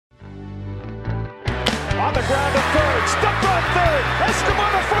On the ground to third, stepped on third,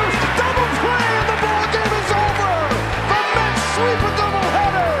 Escobar to first, double play, and the ball game is over! The Mets sweep a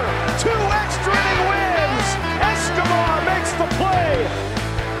doubleheader! 2 extra inning wins! Escobar makes the play!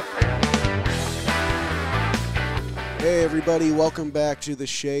 Hey everybody, welcome back to the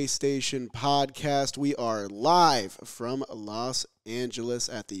Shea Station podcast. We are live from Los Angeles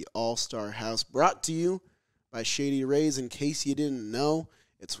at the All-Star House, brought to you by Shady Rays. In case you didn't know,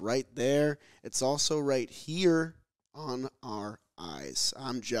 it's right there. It's also right here on our eyes.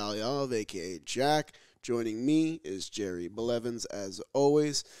 I'm Jolly Olive, a.k.a. Jack. Joining me is Jerry Blevins, as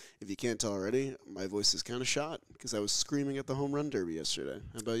always. If you can't tell already, my voice is kind of shot because I was screaming at the home run derby yesterday.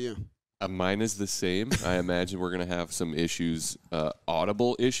 How about you? Mine is the same. I imagine we're going to have some issues,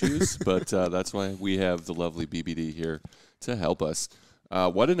 audible issues, but that's why we have the lovely BBD here to help us.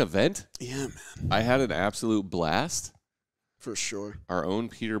 What an event. Yeah, man. I had an absolute blast. For sure. Our own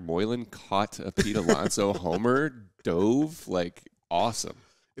Peter Moylan caught a Pete Alonso homer, dove, like, awesome.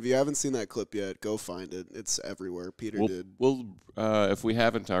 If you haven't seen that clip yet, go find it. It's everywhere. Peter did. We'll if we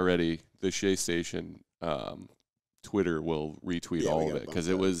haven't already, the Shea Station Twitter will retweet all of it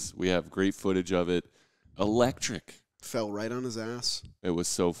because we have great footage of it. Electric. Fell right on his ass. It was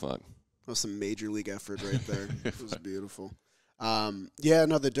so fun. That was some major league effort right there. It was beautiful.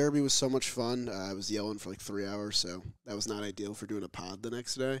 The derby was so much fun. I was yelling for like 3 hours, so that was not ideal for doing a pod the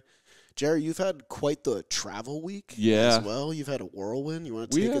next day. Jerry, you've had quite the travel week as well. You've had a whirlwind. You want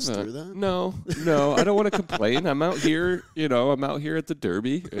to take us through that? No, I don't want to complain. I'm out here, I'm out here at the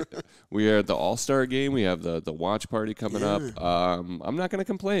Derby. We are at the All-Star game. We have the watch party coming up. I'm not going to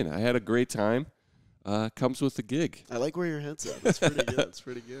complain. I had a great time. Comes with the gig. I like where your head's at. That's pretty good. That's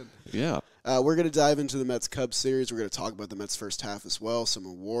pretty good. Yeah. We're going to dive into the Mets-Cubs series. We're going to talk about the Mets' first half as well, some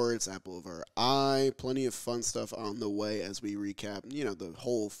awards, apple of our eye, plenty of fun stuff on the way as we recap, the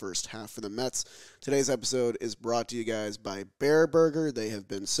whole first half for the Mets. Today's episode is brought to you guys by Bear Burger. They have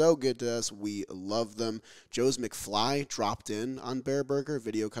been so good to us. We love them. Joe's McFly dropped in on Bear Burger.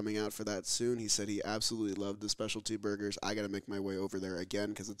 Video coming out for that soon. He said he absolutely loved the specialty burgers. I got to make my way over there again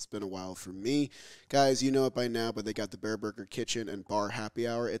because it's been a while for me. Guys, you know it by now, but they got the Bear Burger Kitchen and Bar Happy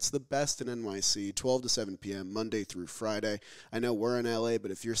Hour. It's the best in NYC, 12 to 7 p.m., Monday through Friday. I know we're in LA,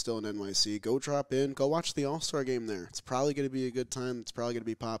 but if you're still in NYC, go drop in. Go watch the All-Star game there. It's probably going to be a good time. It's probably going to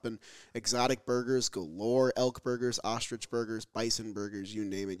be popping. Exotic burgers galore, elk burgers, ostrich burgers, bison burgers, you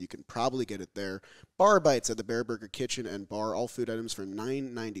name it. You can probably get it there. Bar bites at the Bear Burger Kitchen and Bar. All food items for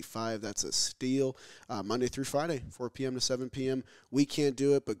 $9.95. That's a steal. Monday through Friday, 4 p.m. to 7 p.m. We can't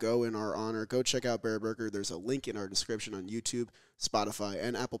do it, but go in our honor. Go check out Bear Burger. There's a link in our description on YouTube, Spotify,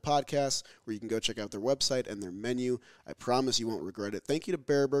 and Apple Podcasts where you can go check out their website and their menu. I promise you won't regret it. Thank you to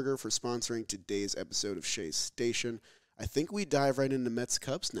Bear Burger for sponsoring today's episode of Shea Station. I think we dive right into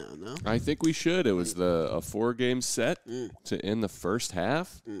Mets-Cubs now, no? I think we should. It was a 4-game set to end the first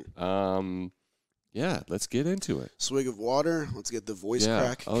half. Let's get into it. Swig of water. Let's get the voice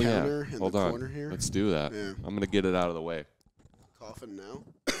crack counter in Hold the on. corner here. Let's do that. Yeah. I'm going to get it out of the way. Coughing now.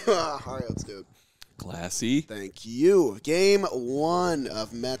 All right, let's do it. Classy. Thank you. Game 1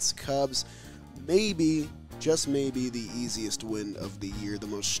 of Mets-Cubs. Maybe, just maybe, the easiest win of the year, the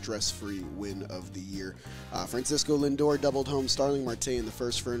most stress-free win of the year. Francisco Lindor doubled home Starling Marte in the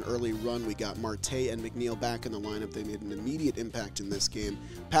first for an early run. We got Marte and McNeil back in the lineup. They made an immediate impact in this game.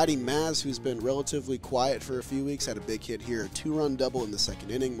 Patty Maz, who's been relatively quiet for a few weeks, had a big hit here. A 2-run double in the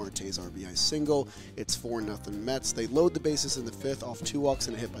second inning. Marte's RBI single. It's 4-0 Mets. They load the bases in the fifth off 2 walks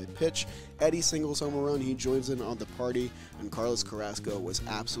and a hit by pitch. Eddie singles home a run. He joins in on the party. And Carlos Carrasco was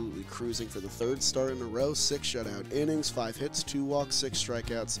absolutely cruising for the third start in a row. 6 shutout innings, 5 hits, 2 walks, 6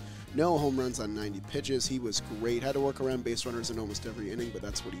 strikeouts. No home runs on 90 pitches. He was great. Had to work around base runners in almost every inning, but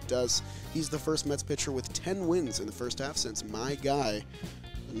that's what he does. He's the first Mets pitcher with 10 wins in the first half since my guy,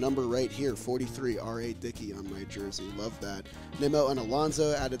 the number right here, 43, R.A. Dickey on my jersey. Love that. Nimmo and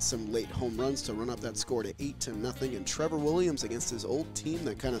Alonso added some late home runs to run up that score to 8-0. And Trevor Williams, against his old team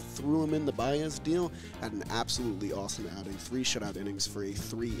that kind of threw him in the Baez deal, had an absolutely awesome outing. 3 shutout innings for a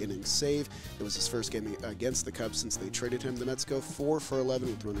 3-inning save. It was his first game against the Cubs since they traded him. The Mets go 4 for 11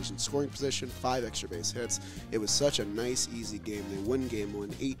 with runners in scoring position, 5 extra base hits. It was such a nice, easy game. They win Game 1,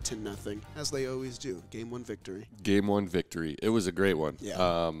 8-0, as they always do. Game 1 victory. Game 1 victory. It was a great one.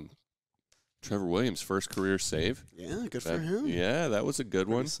 Yeah. Trevor Williams' first career save. Yeah, good for him. Yeah, that was a good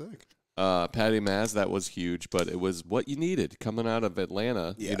one. Sick. Patty Maz, that was huge, but it was what you needed coming out of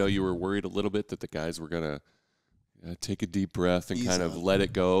Atlanta. Yeah. You were worried a little bit that the guys were going to take a deep breath and kind of let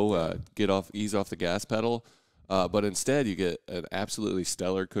it go, ease off the gas pedal. But instead, you get an absolutely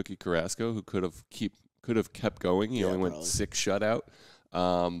stellar Cookie Carrasco who could have kept going. He only went 6 shutout.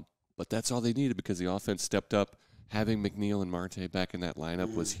 but that's all they needed because the offense stepped up. Having McNeil and Marte back in that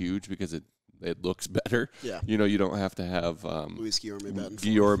lineup was huge because it looks better. Yeah. You know, you don't have to have Luis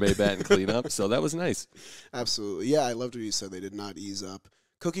Guillorme bat and clean up, so that was nice. Absolutely. Yeah, I loved what you said. They did not ease up.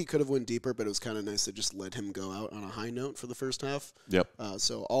 Cookie could have went deeper, but it was kind of nice to just let him go out on a high note for the first half. Yep.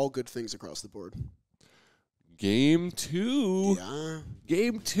 So all good things across the board. Game 2. Yeah.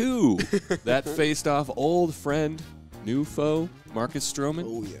 Game 2. That faced off old friend, new foe, Marcus Stroman.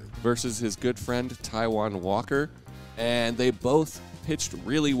 Oh, yeah. Versus his good friend, Taijuan Walker. And they both pitched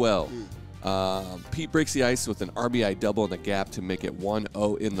really well. Pete breaks the ice with an RBI double in the gap to make it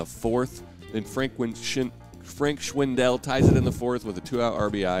 1-0 in the fourth. Then Frank Schwindel ties it in the fourth with a 2-out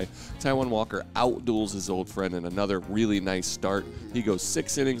RBI. Taijuan Walker outduels his old friend in another really nice start. He goes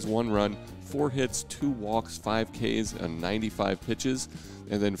 6 innings, 1 run, 4 hits, 2 walks, 5 Ks, and 95 pitches.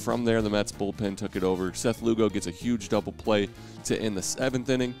 And then from there, the Mets bullpen took it over. Seth Lugo gets a huge double play to end the 7th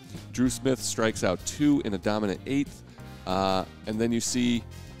inning. Drew Smith strikes out 2 in a dominant 8th. And then you see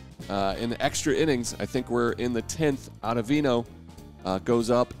in the extra innings, I think we're in the 10th, Ottavino goes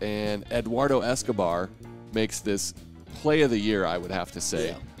up, and Eduardo Escobar makes this play of the year, I would have to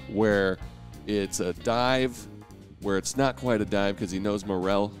say, where it's a dive, where it's not quite a dive because he knows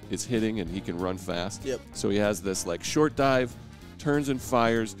Morel is hitting and he can run fast. Yep. So he has this like short dive, turns and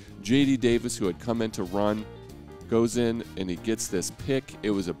fires. J.D. Davis, who had come in to run, goes in and he gets this pick.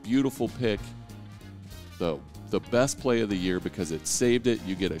 It was a beautiful pick. The best play of the year because it saved it.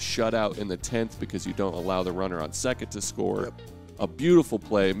 You get a shutout in the 10th because you don't allow the runner on second to score. Yep. A beautiful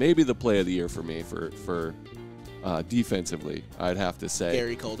play, maybe the play of the year for me for defensively, I'd have to say.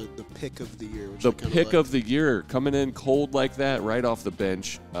 Gary called it the pick of the year. The pick of the year, coming in cold like that, right off the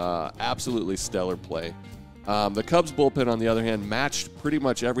bench. Absolutely stellar play. The Cubs bullpen, on the other hand, matched pretty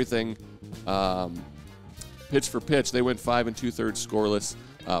much everything pitch for pitch. They went 5 2/3 scoreless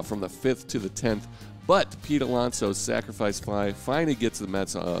from the 5th to the 10th. But Pete Alonso's sacrifice fly finally gets the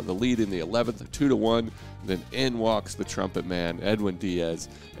Mets the lead in the 11th, 2-1. Then in walks the trumpet man, Edwin Diaz,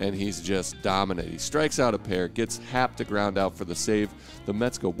 and he's just dominant. He strikes out a pair, gets Happ to ground out for the save. The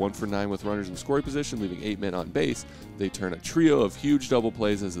Mets go 1 for 9 with runners in scoring position, leaving 8 men on base. They turn a trio of huge double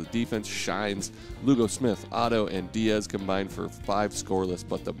plays as the defense shines. Lugo, Smith, Otto, and Diaz combine for 5 scoreless,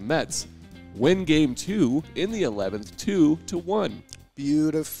 but the Mets win Game 2 in the 11th, 2-1.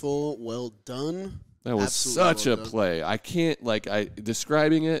 Beautiful. Well done. That was Absolutely such well a done. play. I can't,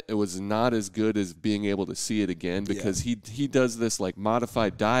 describing it, it was not as good as being able to see it again because he does this,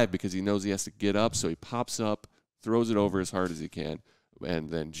 modified dive because he knows he has to get up, so he pops up, throws it over as hard as he can,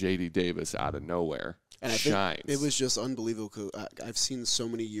 and then J.D. Davis out of nowhere And I shines. think it was just unbelievable. I've seen so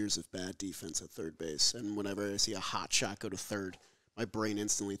many years of bad defense at third base, and whenever I see a hot shot go to third, my brain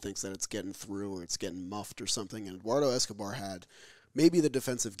instantly thinks that it's getting through or it's getting muffed or something, and Eduardo Escobar had maybe the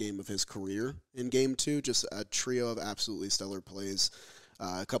defensive game of his career in Game 2, just a trio of absolutely stellar plays,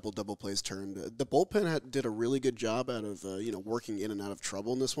 a couple double plays turned. The bullpen did a really good job out of working in and out of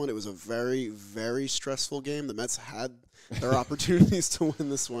trouble in this one. It was a very, very stressful game. The Mets had their opportunities to win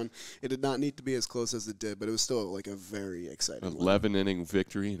this one. It did not need to be as close as it did, but it was still a very exciting 11-inning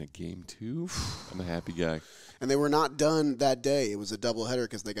victory in a Game 2. I'm a happy guy. And they were not done that day. It was a doubleheader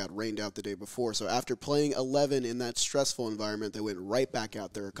because they got rained out the day before. So after playing 11 in that stressful environment, they went right back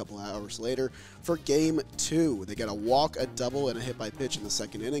out there a couple hours later for Game 2. They got a walk, a double, and a hit by pitch in the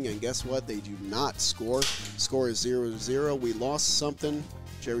second inning. And guess what? They do not score. Score is 0-0. We lost something.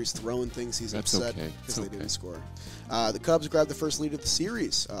 Jerry's throwing things. He's upset because they didn't score. The Cubs grabbed the first lead of the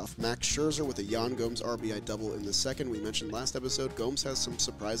series off Max Scherzer with a Yan Gomes RBI double in the second. We mentioned last episode, Gomes has some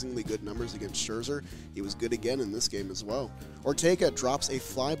surprisingly good numbers against Scherzer. He was good again in this game as well. Ortega drops a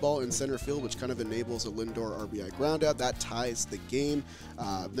fly ball in center field, which kind of enables a Lindor RBI groundout. That ties the game.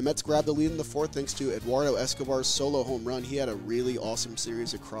 The Mets grabbed the lead in the fourth thanks to Eduardo Escobar's solo home run. He had a really awesome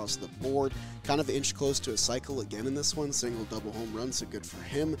series across the board. Kind of inched close to a cycle again in this one. Single, double home run, so good for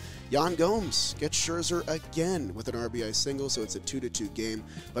him. Yan Gomes gets Scherzer again with an RBI single, so it's a 2-2 game.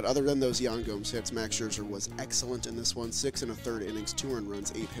 But other than those Yan Gomes hits, Max Scherzer was excellent in this one. 6 1/3 innings, 2 earned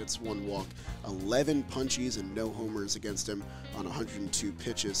runs, 8 hits, 1 walk, 11 punchies, and no homers against him on 102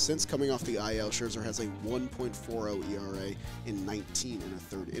 pitches. Since coming off the IL, Scherzer has a 1.40 ERA in 19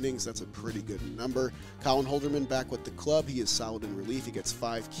 1/3 innings. That's a pretty good number. Colin Holderman back with the club. He is solid in relief. He gets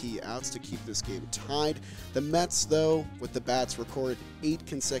 5 key outs to keep this game tied. The Mets, though, with the bats, recorded 8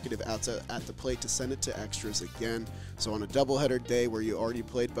 consecutive outs at the plate to send it to extras again. So on a doubleheader day where you already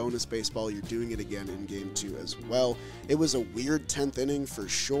played bonus baseball, you're doing it again in Game 2 as well. It was a weird 10th inning for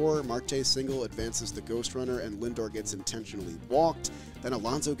sure. Marte's single advances the ghost runner, and Lindor gets intentionally walked. Then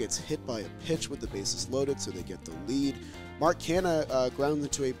Alonso gets hit by a pitch with the bases loaded, so they get the lead. Mark Canha grounds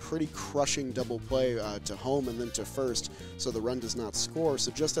into a pretty crushing double play to home and then to first, so the run does not score.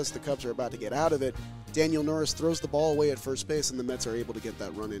 So just as the Cubs are about to get out of it, Daniel Norris throws the ball away at first base, and the Mets are able to get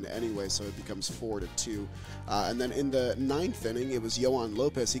that run in anyway, so it becomes 4-2. And then in the 9th inning, it was Yohan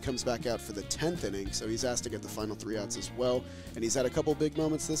Lopez. He comes back out for the 10th inning, so he's asked to get the final 3 outs as well. And he's had a couple big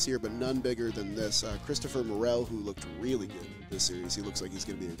moments this year, but none bigger than this. Christopher Morel, who looked really good this series, he looks like he's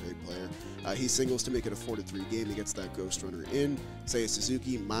going to be a great player. He singles to make it a 4-3 game. He gets that ghost runner in. Seiya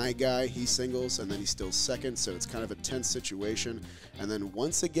Suzuki, my guy, he singles, and then he's still second, so it's kind of a tense situation. And then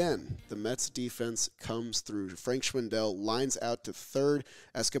once again, the Mets defense comes through. Frank Schwindel lines out to third.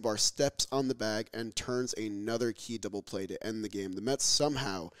 Escobar steps on the bag and turns another key double play to end the game. The Mets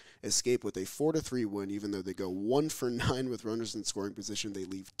somehow escape with a 4-3 win, even though they go 1 for 9 with runners in scoring position. They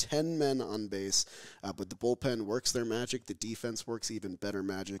leave 10 men on base, but the bullpen works their magic. The defense works even better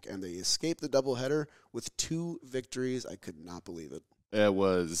magic, and they escape the doubleheader with 2 victories. I could not believe it. It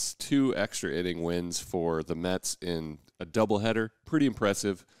was 2 extra inning wins for the Mets in a doubleheader. Pretty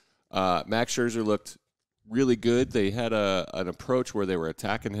impressive. Max Scherzer looked really good. They had an approach where they were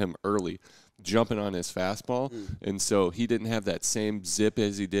attacking him early, jumping on his fastball, and so he didn't have that same zip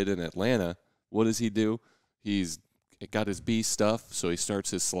as he did in Atlanta. What does he do? He's got his B stuff, so he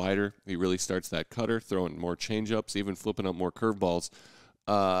starts his slider. He really starts that cutter, throwing more changeups, even flipping up more curveballs.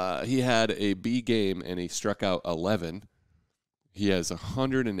 He had a B game, and he struck out 11. He has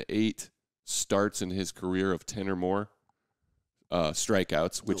 108 starts in his career of 10 or more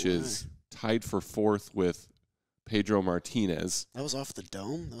strikeouts, which is tied for 4th with Pedro Martinez. That was off the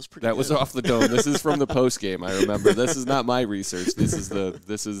dome? That was pretty That good. was off the dome. This is from the post game. I remember. This is not my research. This is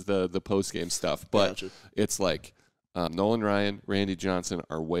the post game stuff. But Gotcha. it's like Nolan Ryan, Randy Johnson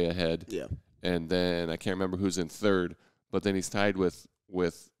are way ahead. Yeah. And then I can't remember who's in third, but then he's tied with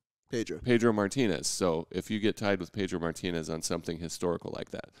Pedro Martinez. So if you get tied with Pedro Martinez on something historical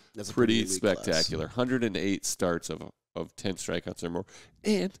like that, That's a pretty elite class. spectacular. 108 starts of 10 strikeouts or more.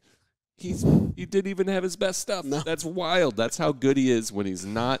 And he didn't even have his best stuff. No. That's wild. That's how good he is. When he's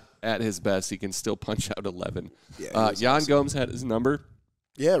not at his best, he can still punch out 11. Yeah, Yan awesome. Gomes had his number.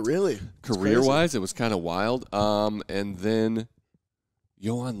 Yeah, really. That's Career-wise, it was kind of wild. And then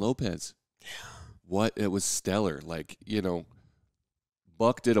Yohan Lopez. Yeah. It was stellar. Like,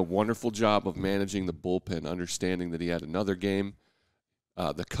 Buck did a wonderful job of managing the bullpen, understanding that he had another game.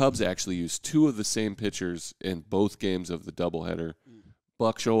 The Cubs actually used 2 of the same pitchers in both games of the doubleheader.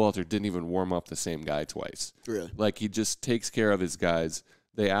 Buck Showalter didn't even warm up the same guy twice. Really? Like, he just takes care of his guys.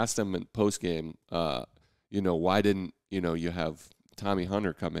 They asked him in postgame, why didn't, you have Tommy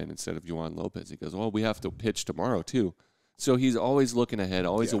Hunter come in instead of Yohan Lopez? He goes, well, we have to pitch tomorrow too. So he's always looking ahead,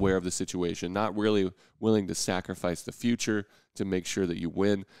 always aware of the situation, not really willing to sacrifice the future to make sure that you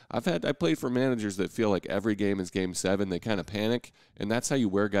win. I played for managers that feel like every game is game 7. They kind of panic, and that's how you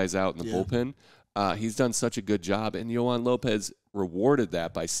wear guys out in the bullpen. He's done such a good job, and Yohan Lopez rewarded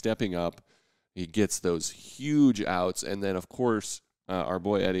that by stepping up. He gets those huge outs, and then, of course, our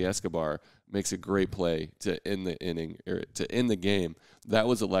boy Eddie Escobar makes a great play to end the inning, or to end the game. That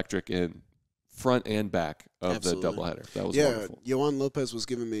was electric in front and back of the doubleheader. That was wonderful. Yohan Lopez was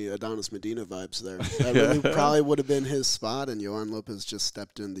giving me Adonis Medina vibes there. That really probably would have been his spot, and Yohan Lopez just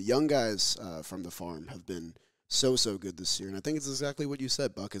stepped in. The young guys from the farm have been so good this year, and I think it's exactly what you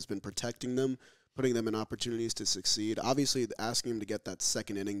said. Buck has been protecting them, putting them in opportunities to succeed. Obviously, asking him to get that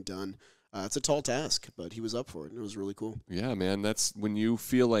second inning done, it's a tall task, but he was up for it, and it was really cool. Yeah, man, that's when you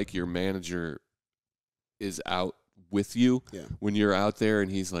feel like your manager is out with you. Yeah. When you're out there and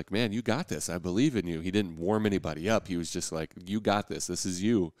he's like, man, you got this. I believe in you. He didn't warm anybody up. He was just like, you got this. This is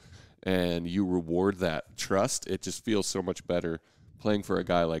you. And you reward that trust. It just feels so much better. Playing for a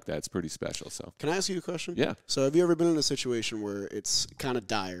guy like that, it's pretty special. So, can I ask you a question? Yeah. So have you ever been in a situation where it's kind of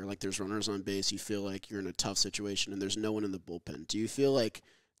dire, like there's runners on base, you feel like you're in a tough situation and there's no one in the bullpen? Do you feel like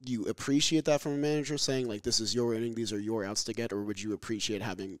you appreciate that from a manager saying, like, this is your inning, these are your outs to get, or would you appreciate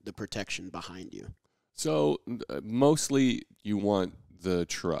having the protection behind you? So mostly you want the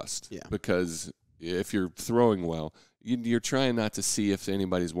trust. Yeah. Because if you're throwing well, you're trying not to see if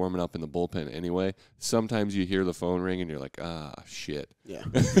anybody's warming up in the bullpen anyway. Sometimes you hear the phone ring and you're like, shit. Yeah.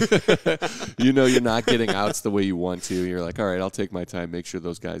 You're not getting outs the way you want to. You're like, all right, I'll take my time, make sure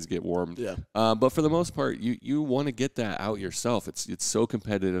those guys get warmed. Yeah. But for the most part, you want to get that out yourself. It's so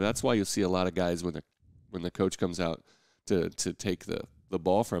competitive. That's why you'll see a lot of guys when the coach comes out to take the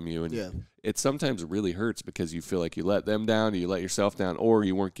ball from you. And it sometimes really hurts because you feel like you let them down, or you let yourself down, or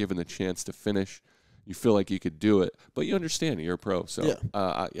you weren't given the chance to finish. you feel like you could do it, but you understand you're a pro. So Yeah.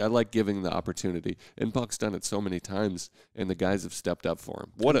 I like giving the opportunity. And Buck's done it so many times, and the guys have stepped up for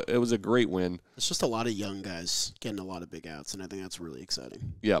him. It was a great win. It's just a lot of young guys getting a lot of big outs, and I think that's really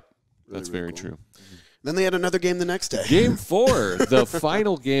exciting. Yep, Really, that's really very cool. true. Then they had another game the next day. Game 4, the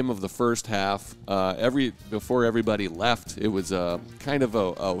final game of the first half. Before everybody left, it was kind of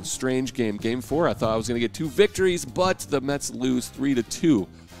a strange game. Game 4, I thought I was going to get 2 victories, but the Mets lose 3-2.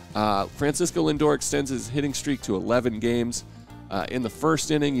 Francisco Lindor extends his hitting streak to 11 games. In the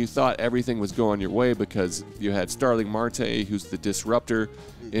first inning, you thought everything was going your way because you had Starling Marte, who's the disruptor,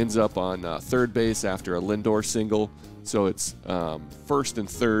 ends up on third base after a Lindor single. So it's first and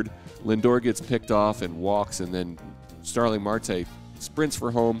third. Lindor gets picked off and walks, and then Starling Marte sprints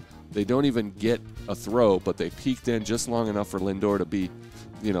for home. They don't even get a throw, but they peeked in just long enough for Lindor to be,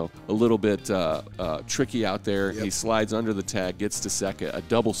 a little bit tricky out there. Yep. He slides under the tag, gets to second, a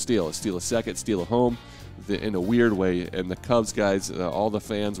double steal, a second, steal a home. In a weird way, and the Cubs guys, all the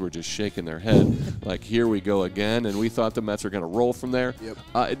fans were just shaking their head like, here we go again, and we thought the Mets were going to roll from there. Yep.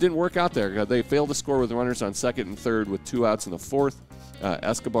 It didn't work out there. They failed to score with runners on second and third with 2 outs in the fourth.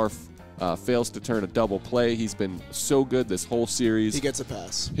 Escobar fails to turn a double play. He's been so good this whole series. He gets a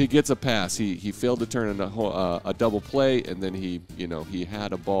pass. He failed to turn a double play, and then he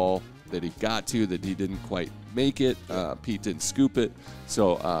had a ball that he got to that he didn't quite make it. Pete didn't scoop it,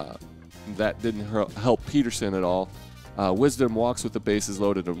 so that didn't help Peterson at all. Wisdom walks with the bases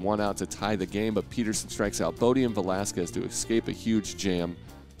loaded and 1 out to tie the game, but Peterson strikes out Bodie and Velasquez to escape a huge jam.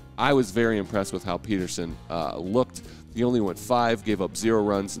 I was very impressed with how Peterson looked. He only went 5, gave up 0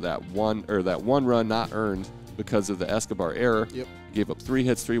 runs. That one run not earned because of the Escobar error. Yep. Gave up 3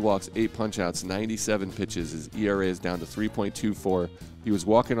 hits, 3 walks, 8 punch-outs, 97 pitches. His ERA is down to 3.24. He was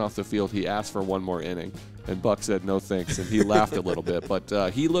walking off the field. He asked for 1 more inning, and Buck said no thanks, and he laughed a little bit.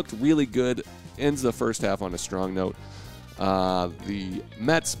 But he looked really good, ends the first half on a strong note. The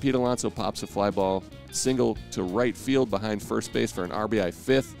Mets, Pete Alonso pops a fly ball, single to right field behind first base for an RBI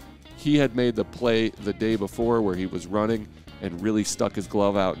 5th. He had made the play the day before where he was running and really stuck his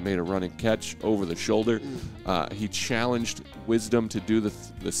glove out and made a running catch over the shoulder. He challenged Wisdom to do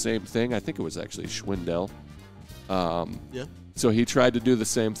the same thing. I think it was actually Schwindel. Yeah. So he tried to do the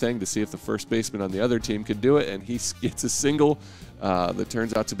same thing to see if the first baseman on the other team could do it, and he gets a single that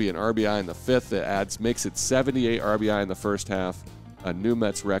turns out to be an RBI in the 5th that makes it 78 RBI in the first half, a new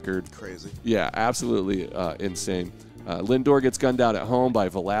Mets record. Crazy. Yeah, absolutely insane. Lindor gets gunned out at home by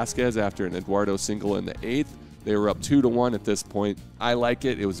Velasquez after an Eduardo single in the 8th. They were up 2-1 at this point. I like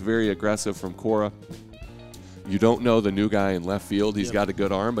it. It was very aggressive from Cora. You don't know the new guy in left field. He's got a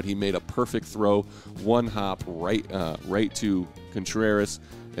good arm, but he made a perfect throw, 1 hop right to Contreras,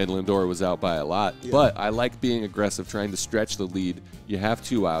 and Lindor was out by a lot. Yeah. But I like being aggressive, trying to stretch the lead. You have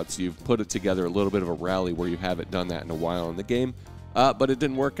 2 outs. You've put it together a little bit of a rally where you haven't done that in a while in the game, but it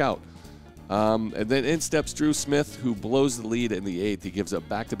didn't work out. And then in steps Drew Smith, who blows the lead in the 8th. He gives up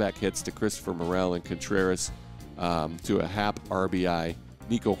back-to-back hits to Christopher Morel and Contreras to a Hap RBI.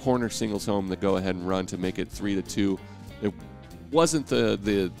 Nico Horner singles home the go-ahead and run to make it 3-2. It wasn't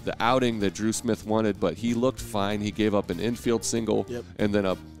the outing that Drew Smith wanted, but he looked fine. He gave up an infield single and then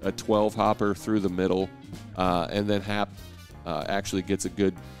a 12-hopper through the middle, and then Hap actually gets a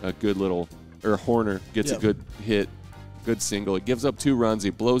good little, or Horner gets a good hit, good single. He gives up 2 runs. He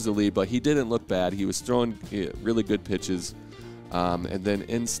blows the lead, but he didn't look bad. He was throwing really good pitches. And then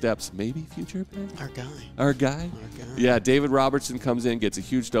in steps, maybe future Ben? Our guy. Yeah, David Robertson comes in, gets a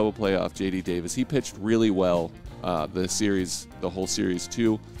huge double play off J.D. Davis. He pitched really well the whole series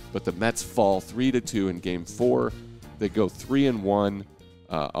too, but the Mets fall 3-2 in Game 4. They go 3-1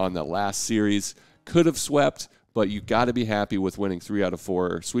 on the last series. Could have swept, but you got to be happy with winning 3 out of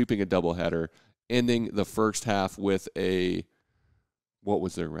 4, sweeping a doubleheader, ending the first half with what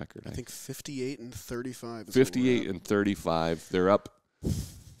was their record? I think 58-35. 58-35. They're up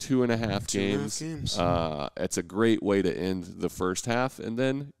 2.5 games. It's a great way to end the first half, and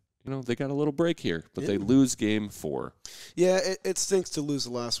then they got a little break here, but they lose Game 4. Yeah, it stinks to lose the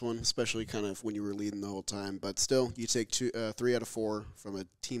last one, especially kind of when you were leading the whole time. But still, you take 3 out of 4 from a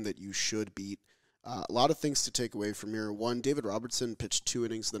team that you should beat. A lot of things to take away from here. 1, David Robertson pitched 2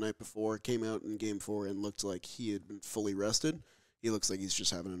 innings the night before, came out in Game 4 and looked like he had been fully rested. He looks like he's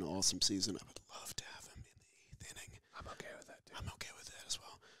just having an awesome season. I would love to have him in the 8th inning. I'm okay with that, too. I'm okay with that as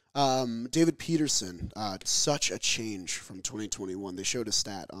well. David Peterson, such a change from 2021. They showed a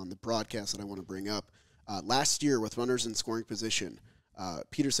stat on the broadcast that I want to bring up. Last year, with runners in scoring position,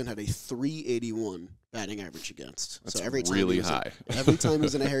 Peterson had a 381 batting average against. That's so every time really high. Every time he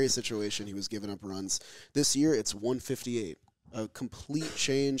was in a hairy situation, he was giving up runs. This year, it's 158. a complete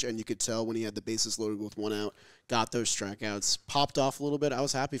change, and you could tell when he had the bases loaded with 1 out, got those strikeouts, popped off a little bit. I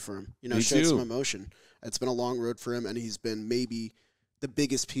was happy for him. You know, Me showed too. some emotion. It's been a long road for him, and he's been maybe the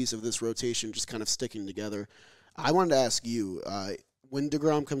biggest piece of this rotation just kind of sticking together. I wanted to ask you, when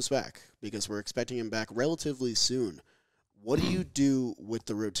DeGrom comes back, because we're expecting him back relatively soon, what do you do with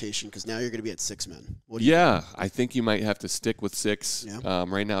the rotation? Because now you're going to be at 6 men. I think you might have to stick with 6. Yeah.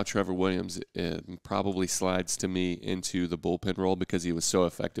 Right now, Trevor Williams probably slides to me into the bullpen role because he was so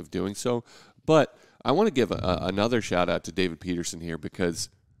effective doing so. But I want to give another shout out to David Peterson here because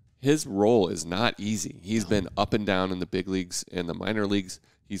his role is not easy. He's been up and down in the big leagues and the minor leagues.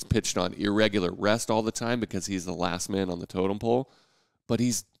 He's pitched on irregular rest all the time because he's the last man on the totem pole. But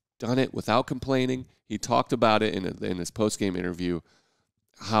he's done it without complaining. He talked about it in his post-game interview,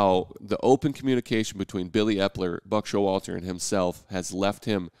 how the open communication between Billy Epler, Buck Showalter, and himself has left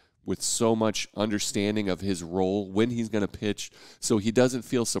him with so much understanding of his role, when he's going to pitch, so he doesn't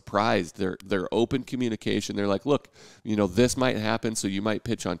feel surprised. They're open communication. They're like, look, you know, this might happen, so you might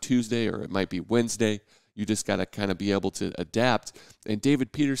pitch on Tuesday or it might be Wednesday. You just got to kind of be able to adapt. And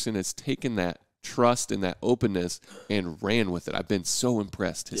David Peterson has taken that trust and that openness and ran with it. I've been so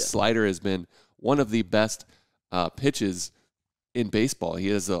impressed. His slider has been one of the best pitches in baseball. He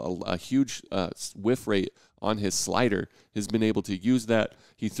has a huge whiff rate on his slider. Has been able to use that.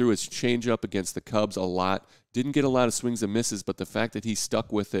 He threw his changeup against the Cubs a lot. Didn't get a lot of swings and misses, but the fact that he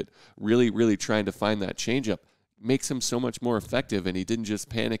stuck with it, really, really trying to find that changeup, makes him so much more effective, and he didn't just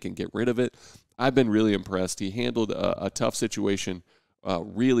panic and get rid of it. I've been really impressed. He handled a tough situation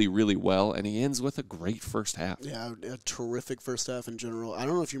really, really well, and he ends with a great first half. Yeah, a terrific first half in general. I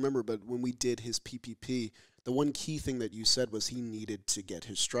don't know if you remember, but when we did his PPP, the one key thing that you said was he needed to get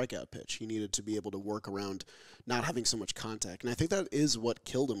his strikeout pitch. He needed to be able to work around not having so much contact. And I think that is what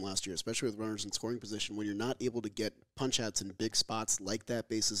killed him last year, especially with runners in scoring position. When you're not able to get punch-outs in big spots like that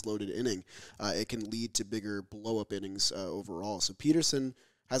bases-loaded inning, it can lead to bigger blow-up innings overall. So Peterson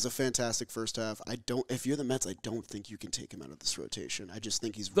has a fantastic first half. If you're the Mets, I don't think you can take him out of this rotation. I just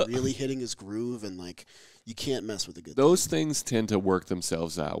think he's really hitting his groove, and like you can't mess with a good. Those things tend to work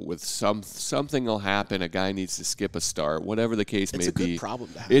themselves out. With something will happen. A guy needs to skip a start, whatever the case may be. It's a good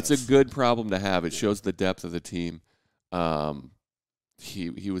problem to have. It's a good problem to have. It shows the depth of the team.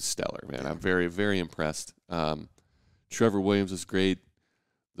 He was stellar, man. I'm very, very impressed. Trevor Williams was great.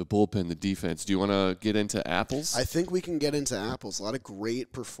 The bullpen, the defense. Do you want to get into apples? I think we can get into apples. A lot of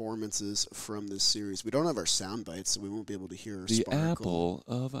great performances from this series. We don't have our sound bites, so we won't be able to hear the sparkle. apple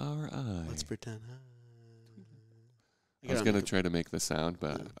of our eye. Let's pretend. I was going to try to make the sound,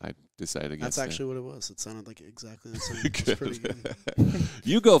 but I decided against That's actually what it was. It sounded like exactly the same. Good. Pretty good.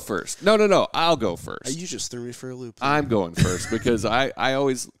 You go first. No. I'll go first. You just threw me for a loop. I'm going first because I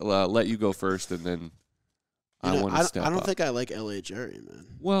always let you go first, and then I want to step up. I don't think I like L.A. Jerry, man.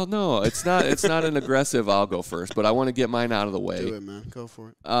 Well, no, it's not. It's not an aggressive. I'll go first, but I want to get mine out of the way. Do it, man. Go for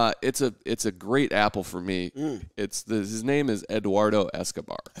it. It's a great apple for me. His name is Eduardo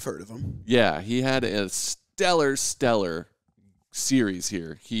Escobar. I've heard of him. Yeah, he had a stellar series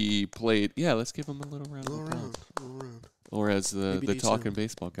here. He played. Yeah, let's give him a little round of applause. Or as the talking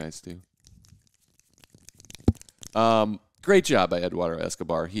baseball guys do. Great job by Eduardo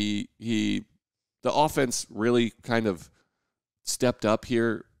Escobar. The offense really kind of stepped up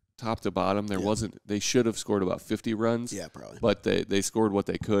here, top to bottom. They should have scored about 50 runs. Yeah, probably. But they scored what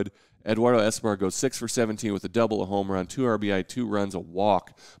they could. Eduardo Escobar goes 6 for 17 with a double, a home run, 2 RBI, 2 runs, a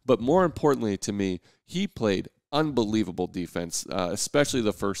walk. But more importantly to me, he played unbelievable defense, especially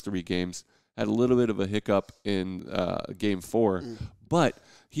the first 3 games. Had a little bit of a hiccup in game 4, but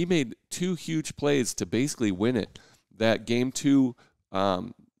he made 2 huge plays to basically win it. That game 2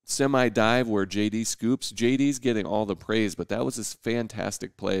 semi-dive where JD scoops. JD's getting all the praise, but that was a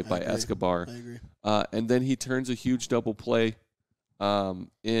fantastic play by Escobar. I agree. And then he turns a huge double play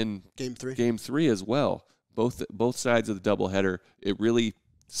in Game 3 as well. Both sides of the doubleheader. It really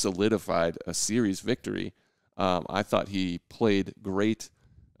solidified a series victory. I thought he played great.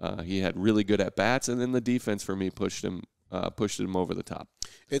 He had really good at-bats, and then the defense for me pushed him over the top.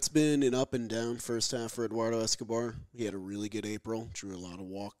 It's been an up and down first half for Eduardo Escobar. He had a really good April, drew a lot of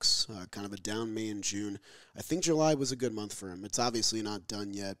walks, kind of a down May and June. I think July was a good month for him. It's obviously not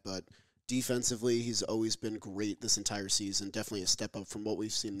done yet, but Defensively, he's always been great this entire season. Definitely a step up from what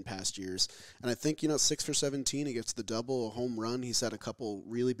we've seen in past years. And I think, 6 for 17, he gets the double, a home run. He's had a couple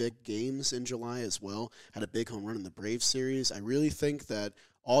really big games in July as well. Had a big home run in the Braves series. I really think that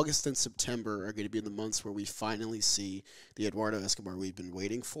August and September are going to be the months where we finally see the Eduardo Escobar we've been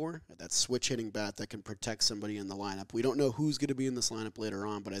waiting for, that switch-hitting bat that can protect somebody in the lineup. We don't know who's going to be in this lineup later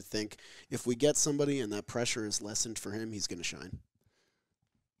on, but I think if we get somebody and that pressure is lessened for him, he's going to shine.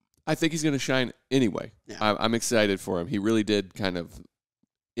 I think he's going to shine anyway. Yeah. I'm excited for him. He really did kind of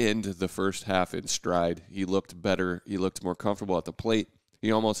end the first half in stride. He looked better. He looked more comfortable at the plate.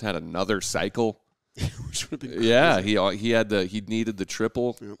 He almost had another cycle. Which would have been crazy. Yeah, he needed the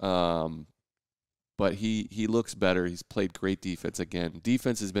triple. Yep. But he looks better. He's played great defense again.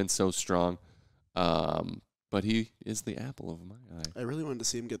 Defense has been so strong. But he is the apple of my eye. I really wanted to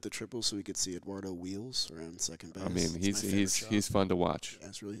see him get the triple so we could see Eduardo Wheels around second base. I mean, he's fun to watch. Yeah,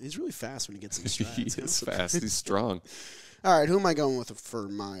 he's really fast when he gets in stride. He is fast. He's strong. All right, who am I going with for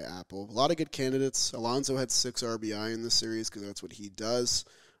my apple? A lot of good candidates. Alonso had 6 RBI in this series because that's what he does.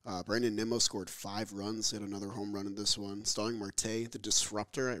 Brandon Nimmo scored 5 runs, hit another home run in this one. Starling Marte, the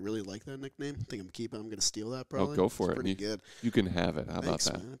Disruptor. I really like that nickname. I think I'm keeping. I'm going to steal that probably. Oh, go for it's it. Pretty good. You can have it. How Thanks,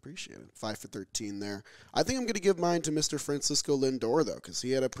 about that? Man, I appreciate it. 5 for 13 there. I think I'm going to give mine to Mr. Francisco Lindor, though, because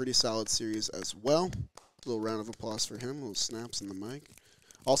he had a pretty solid series as well. A little round of applause for him. Little snaps in the mic.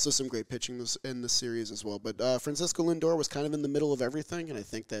 Also some great pitching in this series as well. But Francisco Lindor was kind of in the middle of everything, and I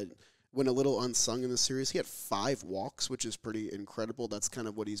think that went a little unsung in the series. He had 5 walks, which is pretty incredible. That's kind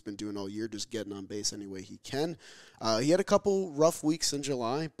of what he's been doing all year, just getting on base any way he can. He had a couple rough weeks in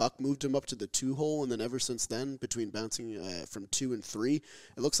July. Buck moved him up to the 2-hole, and then ever since then, between bouncing from 2 and 3, it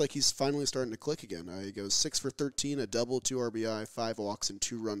looks like he's finally starting to click again. He goes 6 for 13, a double, 2 RBI, 5 walks, and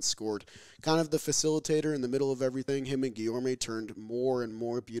 2 runs scored. Kind of the facilitator in the middle of everything. Him and Guillorme turned more and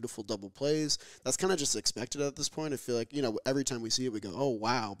more beautiful double plays. That's kind of just expected at this point. I feel like, every time we see it, we go, oh,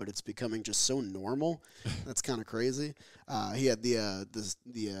 wow, but it's becoming just so normal. That's kind of crazy. He had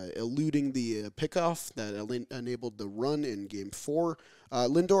the eluding the pickoff that enabled the run in Game 4.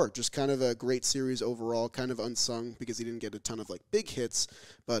 Lindor, just kind of a great series overall, kind of unsung because he didn't get a ton of big hits,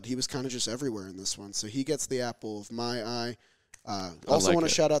 but he was kind of just everywhere in this one. So he gets the apple of my eye. Also want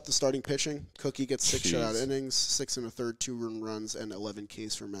to shout out the starting pitching. Cookie gets 6 shutout innings, 6 1/3, 2 earned runs, and 11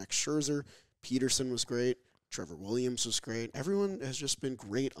 Ks for Max Scherzer. Peterson was great. Trevor Williams was great. Everyone has just been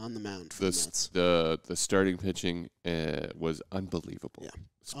great on the mound for the Mets. The starting pitching was unbelievable,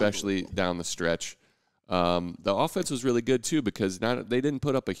 especially down the stretch. The offense was really good, too, because they didn't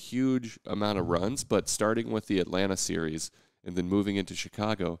put up a huge amount of runs, but starting with the Atlanta series and then moving into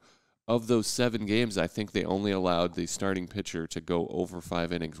Chicago, of those 7 games, I think they only allowed the starting pitcher to go over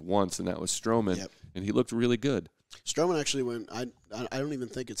 5 innings once, and that was Stroman, and he looked really good. Stroman actually went. I don't even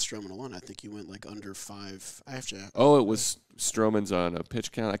think it's Stroman alone. I think he went under 5. I have to. Oh, it was Stroman's on a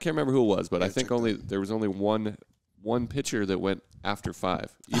pitch count. I can't remember who it was, but I think there was only one pitcher that went after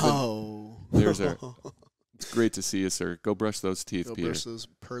 5. It's great to see you, sir. Go brush those teeth, Peter. Brush those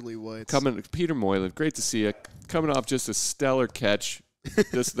pearly whites. Peter Moylan, great to see you. Coming off just a stellar catch.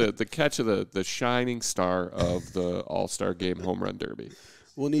 Just the catch of the shining star of the All-Star Game Home Run Derby.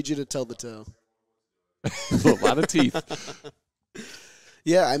 We'll need you to tell the tale. A lot of teeth.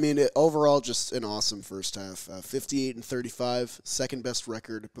 Yeah, I mean, overall, just an awesome first half. 58 and 35, second best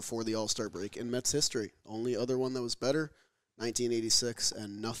record before the All-Star break in Mets history. Only other one that was better, 1986,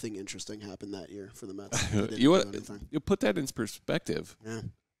 and nothing interesting happened that year for the Mets. You put that in perspective. Yeah.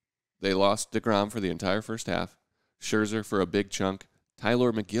 They lost DeGrom for the entire first half, Scherzer for a big chunk,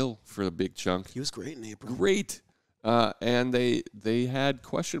 Tyler McGill for a big chunk. He was great in April. Great. And they had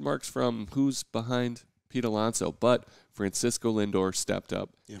question marks from who's behind Pete Alonso, but Francisco Lindor stepped up.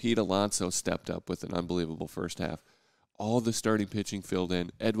 Yep. Pete Alonso stepped up with an unbelievable first half. All the starting pitching filled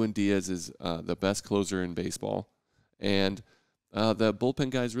in. Edwin Diaz is the best closer in baseball. And the bullpen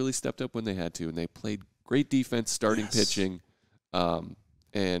guys really stepped up when they had to, and they played great defense, starting pitching,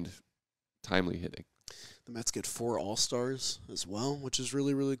 and timely hitting. The Mets get 4 All-Stars as well, which is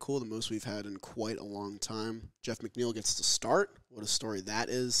really, really cool. The most we've had in quite a long time. Jeff McNeil gets to start. What a story that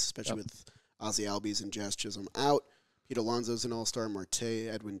is, especially with Ozzie Albies and Jazz Chisholm out. Pete Alonso's an All-Star. Marte,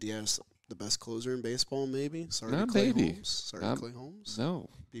 Edwin Diaz, the best closer in baseball, maybe. Sorry to Clay Holmes. No,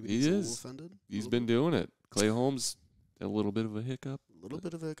 he is. Offended. He's been doing it. Clay Holmes, a little bit of a hiccup.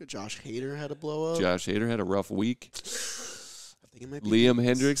 Josh Hader had a blow-up. Josh Hader had a rough week. Liam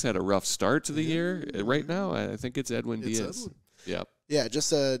Hendricks had a rough start to the year. Right now, I think it's Edwin Diaz. Yep. Yeah,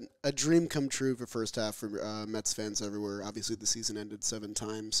 just a dream come true for first half for Mets fans everywhere. Obviously, the season ended 7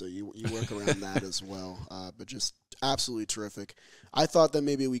 times, so you work around that as well. But just absolutely terrific. I thought that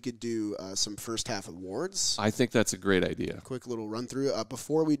maybe we could do some first half awards. I think that's a great idea. Quick little run through.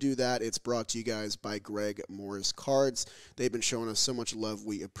 Before we do that, it's brought to you guys by Greg Morris Cards. They've been showing us so much love.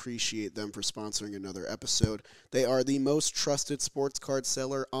 We appreciate them for sponsoring another episode. They are the most trusted sports card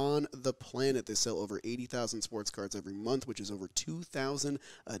seller on the planet. They sell over 80,000 sports cards every month, which is over 2,000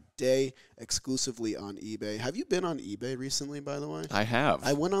 a day exclusively on eBay. Have you been on eBay recently, by the way? I have.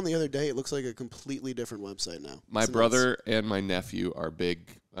 I went on the other day. It looks like a completely different website now. My brother and my nephew are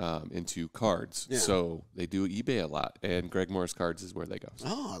big into cards, so they do eBay a lot, and Greg Morris Cards is where they go.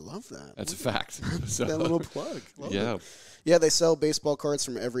 Oh, I love that. That's a fact. So, that little plug. Love yeah. it. Yeah, they sell baseball cards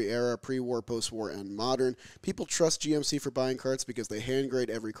from every era, pre-war, post-war, and modern. People trust GMC for buying cards because they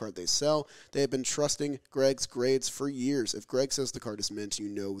hand-grade every card they sell. They have been trusting Greg's grades for years. If Greg says the card is mint, you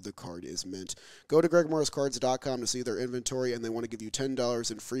know the card is mint. Go to gregmorriscards.com to see their inventory, and they want to give you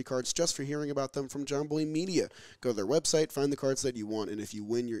 $10 in free cards just for hearing about them from Jomboy Media. Go to their website, find the cards that you want, and if you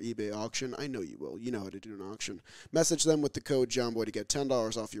win your eBay auction, I know you will. You know how to do an auction. Message them with the code Jomboy to get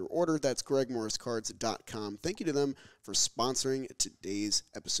 $10 off your order. That's gregmorriscards.com. Thank you to them for sponsoring today's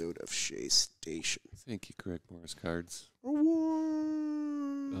episode of Shea Station. Thank you, Greg Morris Cards.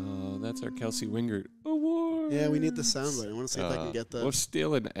 Award. Oh, that's our Kelsey Wingert award. Yeah, we need the soundbite. I want to see if I can get that. We're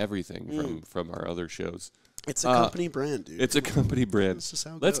stealing everything from our other shows. It's a company brand, dude. It's a company brand. That's just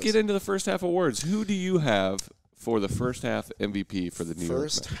how it Let's goes. get into the first half awards. Who do you have for the first half MVP for the New York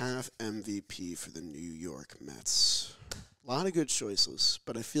Mets? First half MVP for the New York Mets. A lot of good choices,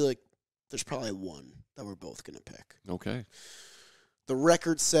 but I feel like there's probably one that we're both going to pick. Okay. The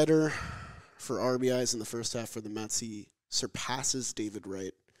record setter for RBIs in the first half for the Mets, he surpasses David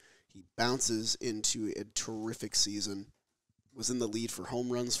Wright. He bounces into a terrific season. Was in the lead for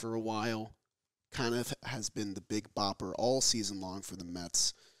home runs for a while. Kind of has been the big bopper all season long for the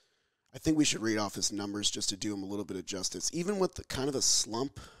Mets. I think we should read off his numbers just to do him a little bit of justice. Even with kind of a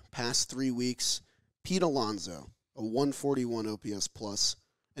slump past 3 weeks, Pete Alonso, a 141 OPS plus,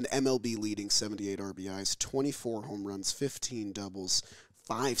 an MLB leading 78 RBIs, 24 home runs, 15 doubles,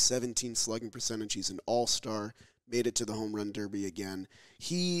 517 slugging percentage. He's an all-star, made it to the home run derby again.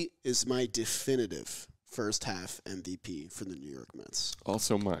 He is my definitive first half MVP for the New York Mets.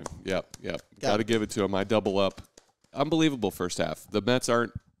 Also mine. Yep. Got to give it to him. I double up. Unbelievable first half. The Mets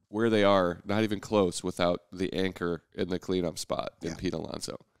aren't where they are, not even close, without the anchor in the cleanup spot in Pete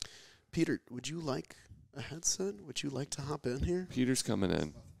Alonso. Peter, would you like a headset? Would you like to hop in here? Peter's coming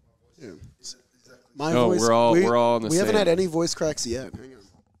in. Yeah. My No, voice, we're all on the We same. haven't had any voice cracks yet. Hang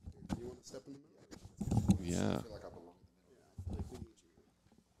on. You want to step in the middle? Yeah.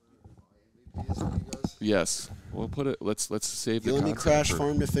 Yes. We'll put it. Let's save You the let me content crash for-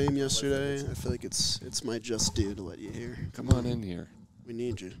 Farm to Fame yesterday. I feel like it's my just due to let you hear. Come on in here. We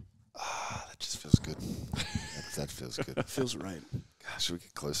need you. That just feels good. that feels good. Feels right. Gosh, should we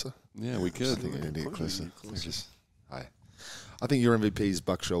get closer? Yeah, we I could. think we need to get closer. Closer. Hi. I think your MVP is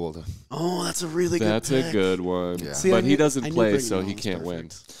Buck Showalter. Oh, that's a really good That's pick. a good one. Yeah. See, I But he knew- doesn't I knew play, bringing so him he on was can't win.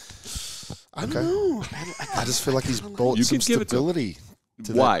 perfect. I Okay. don't know. I just feel like he's brought You some can give it to him. stability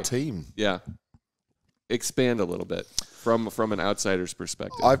to Why? that team. Yeah. Expand a little bit from an outsider's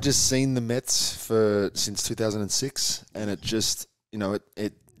perspective. I've just seen the Mets since 2006, and it just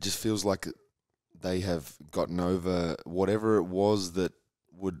it just feels like they have gotten over whatever it was that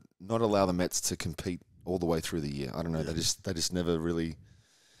would not allow the Mets to compete all the way through the year. I don't know. They just never really.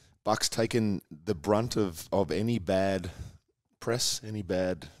 Buck's taken the brunt of any bad press, any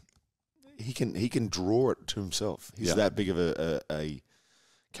bad. He can draw it to himself. He's that big of a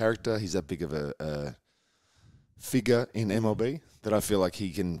character. He's that big of a figure in MLB that I feel like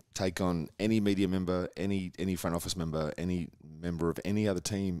he can take on any media member, any front office member, any member of any other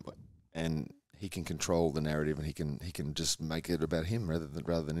team, and he can control the narrative, and he can just make it about him rather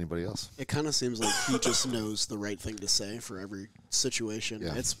than anybody else. It kind of seems like he just knows the right thing to say for every situation.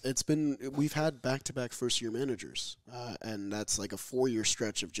 Yeah. We've had back-to-back first-year managers, and that's like a 4-year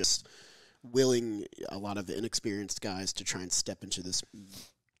stretch of just willing a lot of inexperienced guys to try and step into this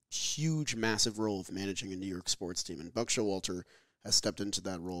huge, massive role of managing a New York sports team. And Buck Showalter has stepped into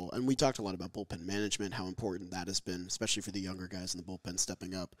that role. And we talked a lot about bullpen management, how important that has been, especially for the younger guys in the bullpen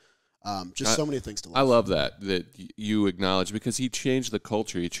stepping up. So many things to love. I love that you acknowledge, because he changed the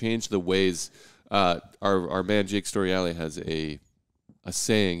culture. He changed the ways. Our man Jake Storiale has a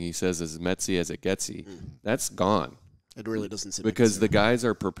saying. He says, "As Metsy as it getsy." That's gone. It really doesn't seem Because the guys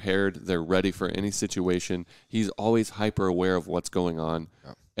are prepared. They're ready for any situation. He's always hyper aware of what's going on.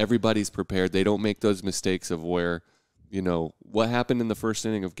 Yep. Everybody's prepared. They don't make those mistakes of where what happened in the first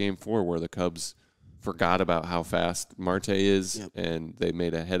inning of Game 4 where the Cubs forgot about how fast Marte is, and they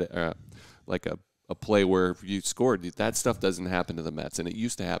made a play where you scored. That stuff doesn't happen to the Mets, and it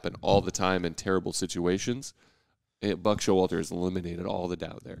used to happen all the time in terrible situations. Buck Showalter has eliminated all the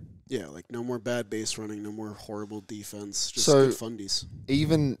doubt there. Yeah, like no more bad base running, no more horrible defense, just good fundies.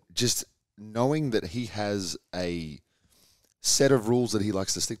 Even just knowing that he has a set of rules that he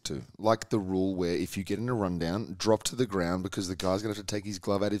likes to stick to, like the rule where if you get in a rundown, drop to the ground because the guy's going to have to take his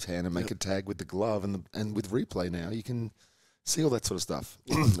glove out of his hand and make a tag with the glove, and with replay now you can see all that sort of stuff.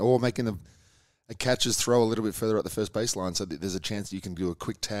 Or making a catcher's throw a little bit further up the first baseline so that there's a chance you can do a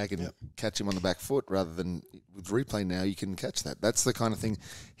quick tag and catch him on the back foot rather than with replay now you can catch that. That's the kind of thing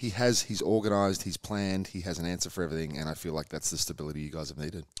he has. He's organized, he's planned, he has an answer for everything, and I feel like that's the stability you guys have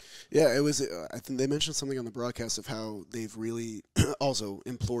needed. Yeah, it was. I think they mentioned something on the broadcast of how they've really also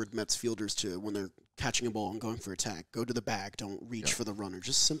implored Mets fielders to, when they're catching a ball and going for a tag, go to the bag, don't reach for the runner.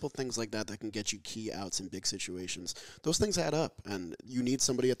 Just simple things like that can get you key outs in big situations. Those things add up, and you need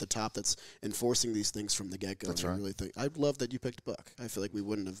somebody at the top that's enforcing these things from the get-go. That's right. I love that you picked Buck. I feel like we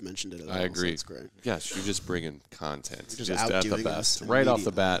wouldn't have mentioned it at all. I agree. So it's great. Yes, you just bring in content. Just at the outdoing best. us Right off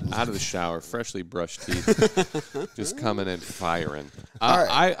the bat, out of the shower, freshly brushed teeth, just coming in firing.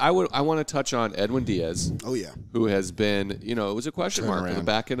 I want to touch on Edwin Diaz. Oh, yeah. Who has been, it was a question mark in the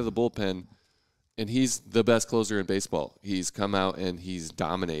back end of the bullpen. And he's the best closer in baseball. He's come out and he's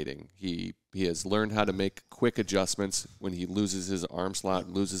dominating. He has learned how to make quick adjustments when he loses his arm slot,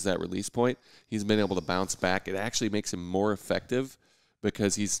 loses that release point. He's been able to bounce back. It actually makes him more effective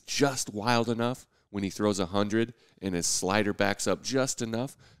because he's just wild enough when he throws 100 and his slider backs up just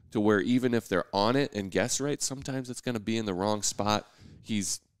enough to where even if they're on it and guess right, sometimes it's going to be in the wrong spot.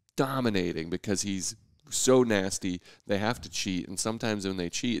 He's dominating because he's so nasty. They have to cheat, and sometimes when they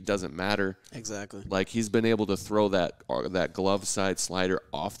cheat, it doesn't matter. Exactly. Like he's been able to throw that glove side slider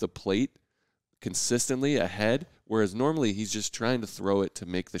off the plate consistently ahead, whereas normally he's just trying to throw it to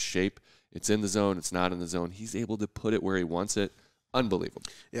make the shape. It's in the zone. It's not in the zone. He's able to put it where he wants it. Unbelievable.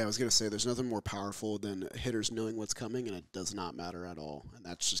 Yeah, I was going to say there's nothing more powerful than hitters knowing what's coming, and it does not matter at all. And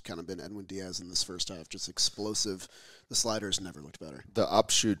that's just kind of been Edwin Diaz in this first half, just explosive. The sliders never looked better. The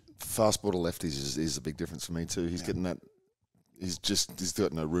upshoot fastball to lefties is a big difference for me too. He's getting that. He's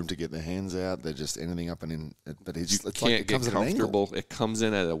got no room to get their hands out. They're just anything up and in. But it's can't like it get comes at an angle. comfortable. It comes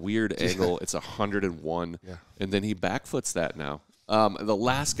in at a weird angle. It's 101, and then he backfoots that now. The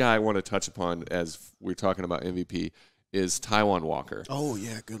last guy I want to touch upon as we're talking about MVP is Taijuan Walker. Oh,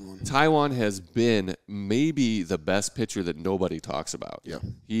 yeah, good one. Taijuan has been maybe the best pitcher that nobody talks about. Yeah.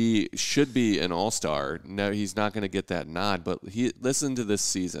 He should be an all-star. No, he's not going to get that nod, but listen to this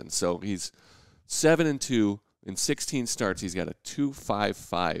season. So he's 7-2 in 16 starts. He's got a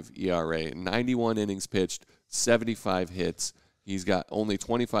 2.55 ERA, 91 innings pitched, 75 hits. He's got only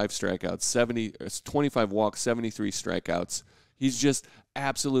 25 strikeouts, 25 walks, 73 strikeouts. He's just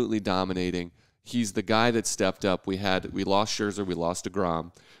absolutely dominating. He's the guy that stepped up. We lost Scherzer, we lost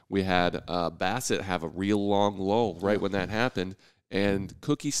DeGrom. We had Bassett have a real long lull right when that happened, and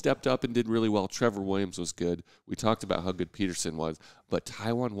Cookie stepped up and did really well. Trevor Williams was good. We talked about how good Peterson was, but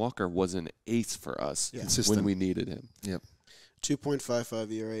Taijuan Walker was an ace for us when we needed him. Yep.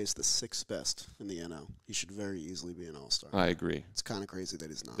 2.55 ERA is the sixth best in the NL. He should very easily be an all-star. I agree. It's kind of crazy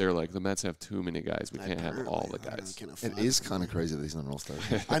that he's not. They're like, the Mets have too many guys. We can't have all the guys. It is kind of crazy that he's not an all-star.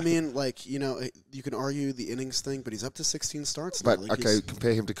 I mean, like, you can argue the innings thing, but he's up to 16 starts now. But, like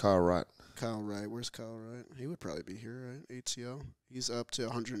compare him to Kyle Wright. Kyle Wright. Where's Kyle Wright? He would probably be here, right? ATO. He's up to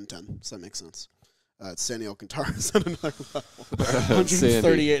 110. Does that make sense? Sandy Alcantara's at another level.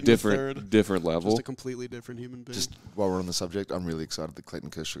 138 different level. Just a completely different human being. Just while we're on the subject, I'm really excited that Clayton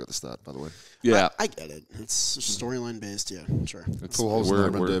Kershaw got the start, by the way. Yeah. I get it. It's storyline based, yeah, sure. Pull holes in the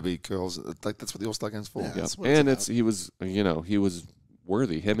home run derby, curls. Like, that's what the All-Star game's for. Yeah, and he was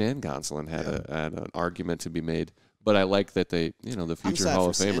worthy. Him and Gonsolin had an argument to be made. But I like that they, the future Hall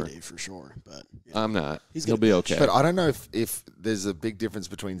of Famer. Sandy for sure, but I'm not. He'll be okay. But I don't know if there's a big difference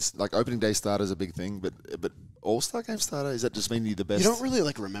between, like, opening day starter is a big thing, but All-Star game starter, does that just mean you're the best? You don't really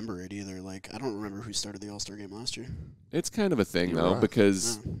remember it either. Like, I don't remember who started the All-Star game last year. It's kind of a thing though,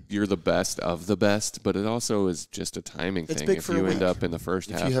 because you're the best of the best, but it also is just a timing thing. Big if for you a end week. up in the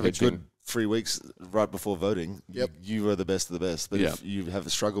first half, if you have pitching, a good 3 weeks right before voting, you are the best of the best. But if you have a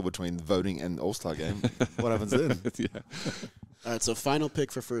struggle between voting and All-Star game, what happens then? All right, so final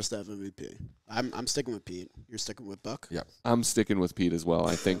pick for first half MVP. I'm sticking with Pete. You're sticking with Buck? Yeah. I'm sticking with Pete as well.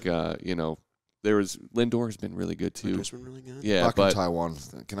 I think, Lindor has been really good too. Lindor's been really good? Yeah, Buck but and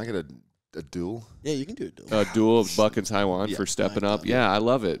Taijuan. Can I get a duel? Yeah, you can do a duel. A duel of Buck and Taijuan for I stepping like up. that. Yeah, I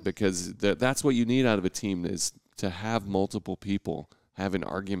love it because that's what you need out of a team is to have multiple people have an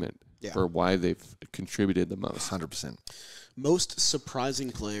argument Yeah. for why they've contributed the most. 100%. Most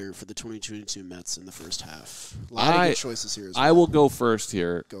surprising player for the 2022 Mets in the first half. A lot of good choices here as well. I will go first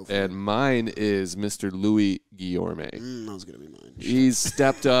here, Go for and mine is Mr. Louis Guillorme. That was going to be mine. He's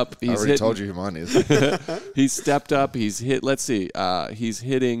stepped up. I He's already told you who mine is. He's stepped up. He's hit. Let's see. He's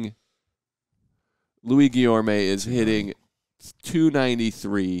hitting. Louis Guillorme is hitting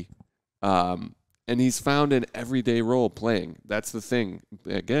 293, and he's found an everyday role playing. That's the thing.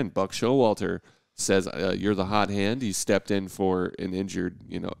 Again, Buck Showalter says you're the hot hand. He stepped in for an injured,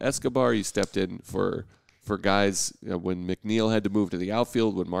 Escobar. He stepped in for guys when McNeil had to move to the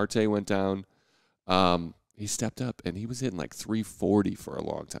outfield, when Marte went down. He stepped up, and he was hitting like 340 for a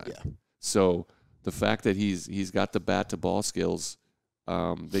long time. Yeah. So the fact that he's got the bat to ball skills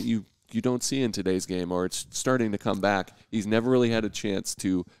that you don't see in today's game, or it's starting to come back. He's never really had a chance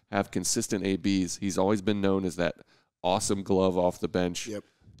to have consistent ABs. He's always been known as that awesome glove off the bench. Yep.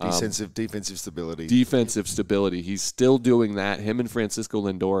 Defensive stability. Defensive stability. He's still doing that. Him and Francisco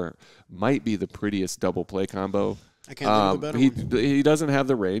Lindor might be the prettiest double play combo. I can't think of a better one. He doesn't have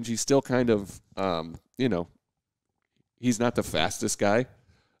the range. He's still kind of, he's not the fastest guy,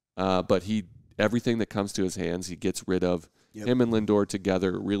 but everything that comes to his hands, he gets rid of. Yep. Him and Lindor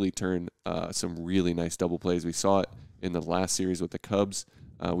together really turn some really nice double plays. We saw it in the last series with the Cubs.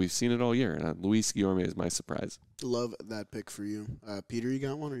 We've seen it all year. And Luis Guillorme is my surprise. Love that pick for you. Peter, you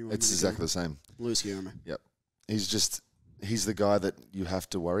got one? Or you want It's me to exactly go? the same. Luis Guillorme. Yep. He's the guy that you have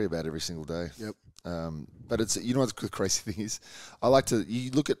to worry about every single day. Yep. But what the crazy thing is?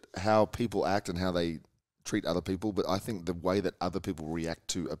 You look at how people act and how they treat other people, but I think the way that other people react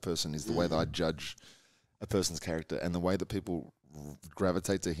to a person is the way that I judge a person's character, and the way that people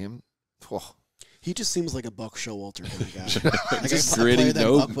gravitate to him. Oh. He just seems like a Buck Showalter kind of guy. Like Just a gritty, player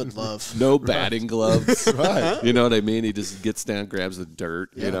that Buck would love. No batting gloves. Right. You know what I mean? He just gets down, grabs the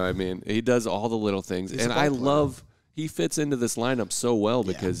dirt. Yeah. You know what I mean? He does all the little things. He's a And ball I player. love, he fits into this lineup so well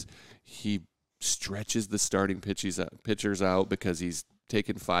because he stretches the starting pitchers out because he's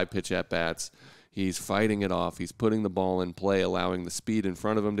taking 5 pitch at bats. He's fighting it off. He's putting the ball in play, allowing the speed in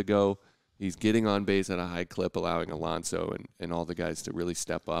front of him to go. He's getting on base at a high clip, allowing Alonso and all the guys to really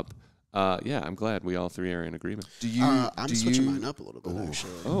step up. I'm glad we all three are in agreement. I'm switching mine up a little bit,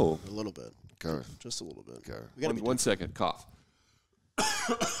 actually. Oh. A little bit. Go. Just a little bit. Go. We gotta be One second, cough.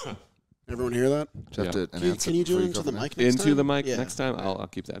 Everyone hear that? Do you have to announce Can you do before it into cough the now? mic next time? Into the mic Yeah. next time? I'll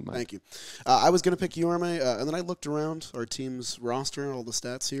keep that in mind. Thank you. I was going to pick Guillorme, and then I looked around our team's roster and all the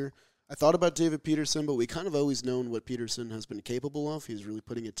stats here. I thought about David Peterson, but we kind of always known what Peterson has been capable of. He's really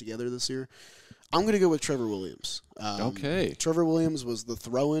putting it together this year. I'm going to go with Trevor Williams. Okay. Trevor Williams was the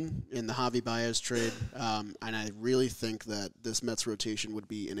throw-in in the Javi Baez trade, and I really think that this Mets rotation would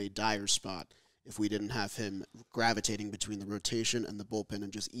be in a dire spot if we didn't have him gravitating between the rotation and the bullpen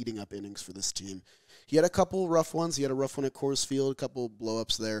and just eating up innings for this team. He had a couple rough ones. He had a rough one at Coors Field, a couple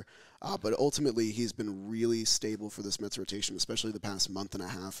blow-ups there. But ultimately, he's been really stable for this Mets rotation, especially the past month and a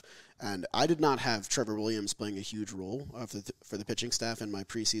half. And I did not have Trevor Williams playing a huge role for the pitching staff in my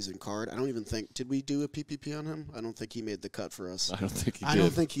preseason card. I don't even think – did we do a PPP on him? I don't think he made the cut for us. I don't think he did. I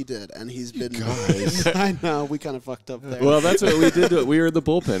don't think he did. And he's been – guys. I know. We kind of fucked up there. Well, that's what we did. We were in the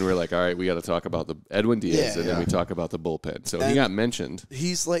bullpen. We were like, all right, we got to talk about the Edwin Diaz, and then we talk about the bullpen. So he got mentioned.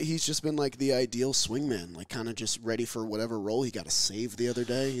 He's just been like the ideal swingman, like kind of just ready for whatever role. He got a save the other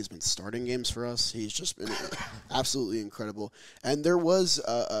day. He's been starting games for us. He's just been absolutely incredible. And there was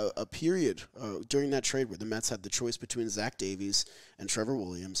a period during that trade where the Mets had the choice between Zach Davies and Trevor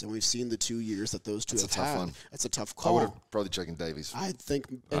Williams, and we've seen the 2 years that those two That's have a tough had. one. It's a tough I call. would have probably taken Davies. I think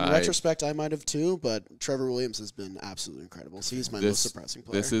in retrospect I might have too, but Trevor Williams has been absolutely incredible. So he's my most surprising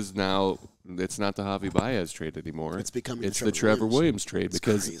player. This is now it's not the Javi Baez trade anymore. It's becoming the Trevor Williams trade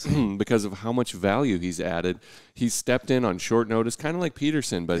because of how much value he's added. He's stepped in on short notice, kind of like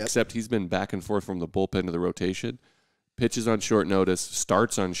Peterson, but except he's been back and forth from the bullpen to the rotation. Pitches on short notice,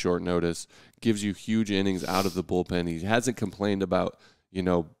 starts on short notice, gives you huge innings out of the bullpen. He hasn't complained about,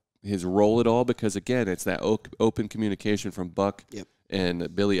 his role at all because, again, it's that open communication from Buck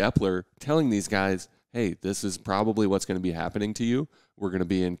and Billy Epler telling these guys, hey, this is probably what's going to be happening to you. We're going to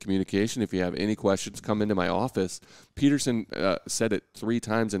be in communication. If you have any questions, come into my office. Peterson said it 3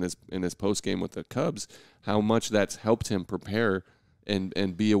 times in his postgame with the Cubs, how much that's helped him prepare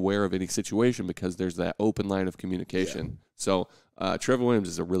and be aware of any situation because there's that open line of communication. Yeah. So Trevor Williams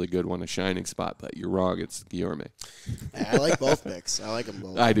is a really good one, a shining spot, but you're wrong. It's Guillorme. I like both picks. I like them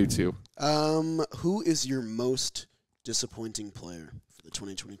both. I do too. Who is your most disappointing player for the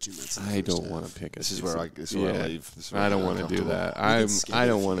 2022 Mets? I don't want to pick it. This is where I leave. I don't want to do that. I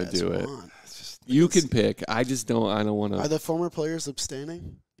don't want to do it. You can pick. I just don't. I don't want Are to. the former players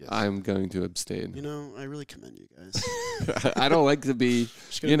abstaining? Yes. I'm going to abstain. You know, I really commend you guys. I don't like to be.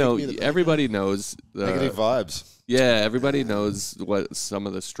 Just gonna You know, make me the bad everybody knows. Negative vibes. Yeah, everybody knows what some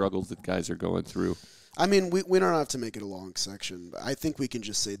of the struggles that guys are going through. I mean, we don't have to make it a long section, but I think we can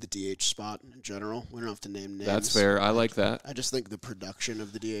just say the DH spot in general. We don't have to name names. That's fair. I like that. I just think the production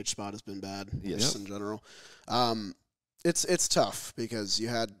of the DH spot has been bad, Yes. just in general. It's tough because you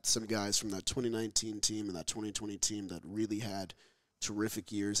had some guys from that 2019 team and that 2020 team that really had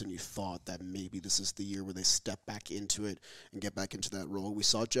terrific years, and you thought that maybe this is the year where they step back into it and get back into that role. We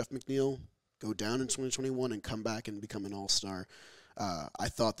saw Jeff McNeil go down in 2021 and come back and become an all-star. I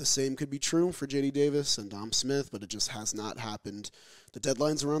thought the same could be true for J.D. Davis and Dom Smith, but it just has not happened. The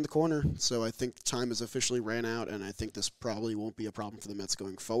deadline's around the corner, so I think time has officially ran out, and I think this probably won't be a problem for the Mets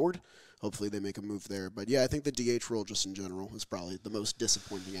going forward. Hopefully they make a move there. But, yeah, I think the DH role just in general is probably the most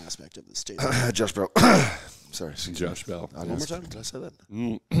disappointing aspect of this team. Josh Bell. Sorry. excuse me. Josh Bell. One more time? Did I say that?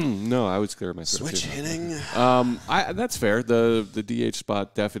 No, I would clear my throat. Switch too. hitting. That's fair. The DH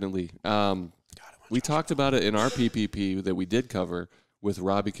spot definitely. We talked about it in our PPP that we did cover with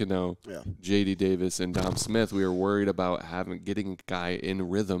Robbie Cano, Yeah. J.D. Davis, and Dom Smith. We were worried about getting a guy in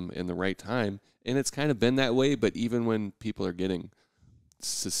rhythm in the right time, and it's kind of been that way. But even when people are getting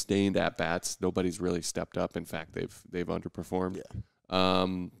sustained at bats, nobody's really stepped up. In fact, they've underperformed.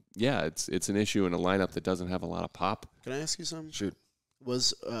 Yeah. It's an issue in a lineup that doesn't have a lot of pop. Can I ask you something? Shoot.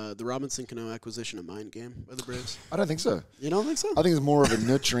 Was the Robinson Cano acquisition a mind game by the Braves? I don't think so. You don't think so? I think it's more of a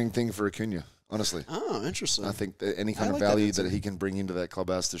nurturing thing for Acuna, honestly. Oh, interesting. I think that any kind I of like that value answer. that he can bring into that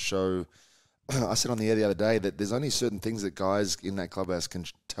clubhouse to show. I said on the air the other day that there's only certain things that guys in that clubhouse can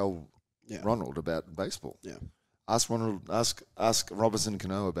tell Yeah. Ronald about baseball. Yeah. Ask Ronald. Ask Robinson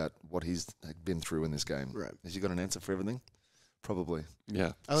Cano about what he's been through in this game. Right. Has he got an answer for everything? Probably.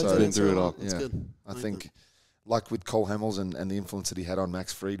 Yeah, I like So- that been answer through a it all. lot. That's Yeah. good. I like think, that. like with Cole Hamels and the influence that he had on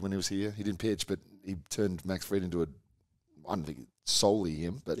Max Fried when he was here, he didn't pitch, but he turned Max Fried into I don't think solely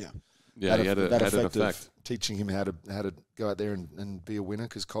him, but Yeah. yeah, he had an effect effect. of teaching him how to go out there and be a winner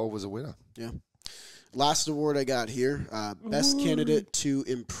because Cole was a winner. Yeah. Last award I got here, best candidate to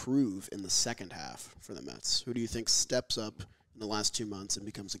improve in the second half for the Mets. Who do you think steps up in the last 2 months and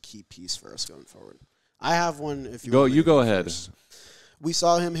becomes a key piece for us going forward? I have one. If you Go, want me you to go ahead. first. We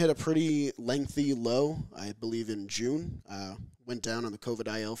saw him hit a pretty lengthy low, I believe in June. Went down on the COVID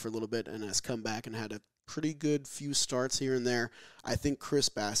IL for a little bit and has come back and had a pretty good few starts here and there. I think Chris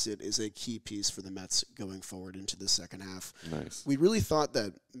Bassett is a key piece for the Mets going forward into the second half. Nice. We really thought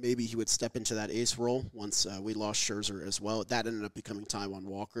that maybe he would step into that ace role once we lost Scherzer as well. That ended up becoming Taijuan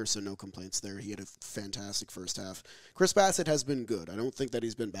Walker, so no complaints there. He had a fantastic first half. Chris Bassett has been good. I don't think that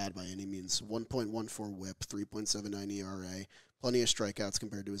he's been bad by any means. 1.14 whip, 3.79 ERA. Plenty of strikeouts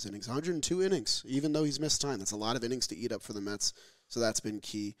compared to his innings. 102 innings, even though he's missed time. That's a lot of innings to eat up for the Mets, so that's been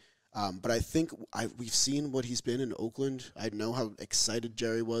key. But I think we've seen what he's been in Oakland. I know how excited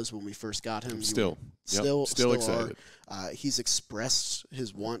Jerry was when we first got him. Still excited. He's expressed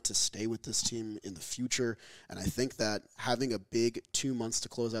his want to stay with this team in the future, and I think that having a big 2 months to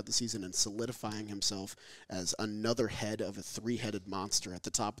close out the season and solidifying himself as another head of a three-headed monster at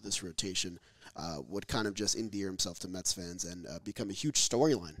the top of this rotation would kind of just endear himself to Mets fans and become a huge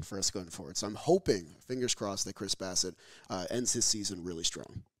storyline for us going forward. So I'm hoping, fingers crossed, that Chris Bassett ends his season really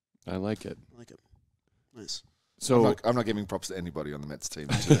strong. I like it. I like it. Nice. So I'm not giving props to anybody on the Mets team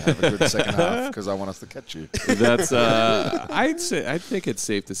to have a good second half because I want us to catch you. that's I think it's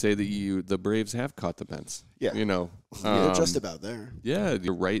safe to say that the Braves have caught the Mets. Yeah. You know. You're just about there. Yeah,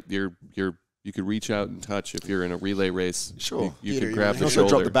 you're right. You could reach out and touch if you're in a relay race. Sure. You Peter, can you grab wanna the Also shoulder.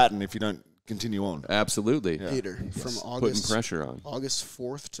 drop the baton if you don't continue on. Absolutely. Yeah. Peter, from Putting August pressure on. August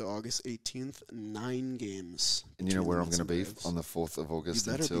 4th to August 18th, 9 games. And you know between where the I'm Mets going to and be Braves. on the 4th of You August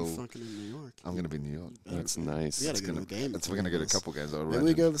better until be fucking in New York. I'm going to be in New York. That's nice. We gotta It's go to gonna- a game. We're going to go to a couple games. I would Maybe we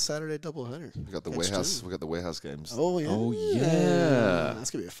imagine. go to the Saturday doubleheader. We got the Catch warehouse. two. We got the warehouse games. Oh yeah. Oh, yeah. That's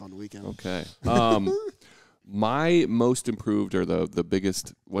gonna be a fun weekend. Okay. My most improved or the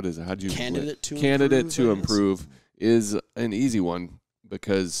biggest, what is it? How'd you Candidate to improve is an easy one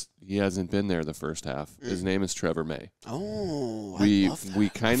because he hasn't been there the first half. His name is Trevor May. Oh, We I love that. we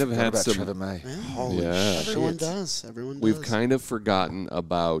kind of Forgot had about some. Trevor May. Yeah. Holy Yeah. shit. Everyone does. Everyone does. We've kind of forgotten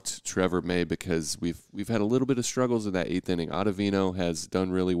about Trevor May because we've had a little bit of struggles in that eighth inning. Ottavino has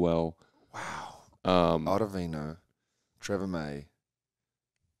done really well. Wow. Ottavino, Trevor May,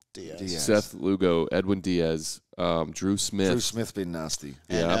 Diaz. Diaz. Seth Lugo, Edwin Diaz. Drew Smith. Drew Smith been nasty.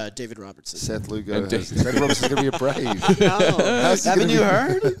 And David Robertson. Seth Lugo. And David Robertson's going to be a Brave. No. Haven't you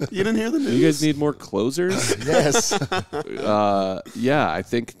heard? You didn't hear the news? You guys need more closers? Yes. Yeah, I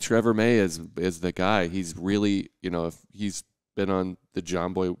think Trevor May is the guy. He's really, if he's been on the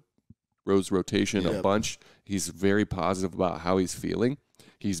Jomboy Rose rotation a bunch. He's very positive about how he's feeling.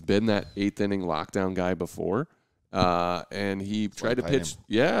 He's been that 8th inning lockdown guy before. And he tried to pitch.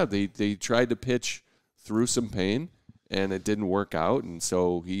 Yeah, they tried to pitch through some pain, and it didn't work out. And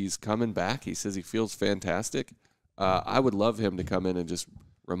so he's coming back. He says he feels fantastic. I would love him to come in and just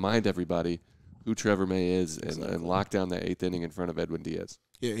remind everybody who Trevor May is and lock down that 8th inning in front of Edwin Diaz.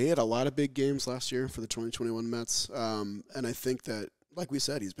 Yeah, he had a lot of big games last year for the 2021 Mets. And I think that, like we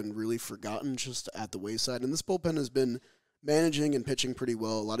said, he's been really forgotten just at the wayside. And this bullpen has been managing and pitching pretty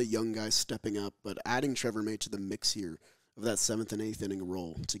well. A lot of young guys stepping up, but adding Trevor May to the mix here of that 7th and 8th inning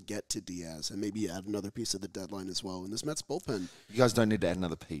role to get to Diaz and maybe add another piece of the deadline as well. In this Mets bullpen, You guys don't need to add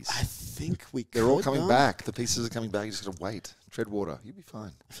another piece. I think we could. They're all coming though. back. The pieces are coming back. You just got to wait. Tread water. You'll be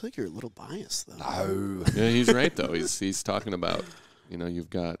fine. I feel like you're a little biased, though. No. Yeah, he's right, though. He's talking about, you've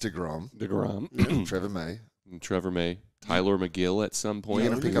got DeGrom. Trevor May. and Trevor May, Tyler McGill at some point.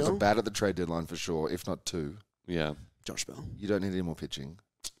 You're going to pick up a go. bat at the trade deadline for sure, if not 2. Yeah. Josh Bell. You don't need any more pitching.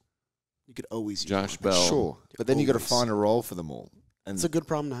 You could always use Josh more. Bell. Sure. But then you got to Always. find a role for them all. And It's a good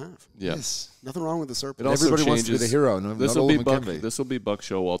problem to have. Yeah. Yes. Nothing wrong with the surplus. It also Everybody wants to be the changes- hero. No, This not will all be of them Buck. can be. This will be Buck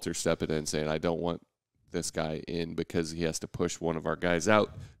Showalter stepping in and saying, "I don't want this guy in because he has to push one of our guys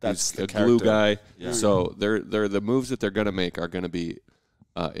out. That's He's the a glue character. guy." Yeah. So they're the moves that they're going to make are going to be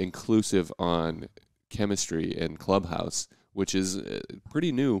inclusive on chemistry and clubhouse, which is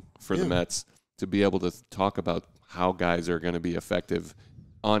pretty new for the Mets to be able to talk about how guys are going to be effective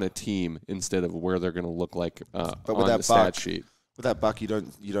on a team instead of where they're going to look like But on with the that stat Buck, sheet. with that Buck, you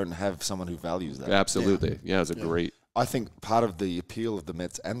don't have someone who values that. Absolutely. Yeah, it's a great. I think part of the appeal of the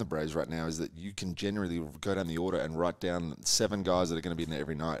Mets and the Braves right now is that you can generally go down the order and write down 7 guys that are going to be in there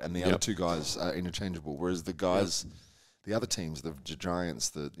every night, and the other 2 guys are interchangeable. Whereas the guys, the other teams, the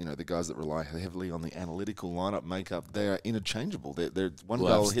Giants, the guys that rely heavily on the analytical lineup makeup, they are interchangeable. They're one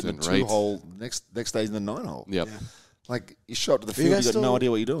guy will hit the and 2 right. hole, next day's in the 9 hole. Yep. Yeah. Like you shot to the Are you field, guys you got no still- idea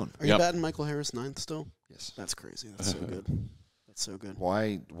what you're doing. Are you Yep. batting Michael Harris 9th still? Yes. That's crazy. That's so good. That's so good.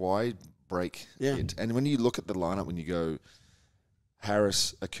 Why break Yeah. it? And when you look at the lineup, when you go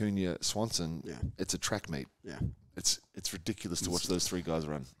Harris, Acuna, Swanson, Yeah. it's a track meet. Yeah. It's ridiculous to watch those 3 guys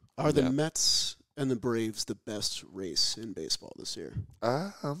run. Are the Yeah. Mets and the Braves the best race in baseball this year?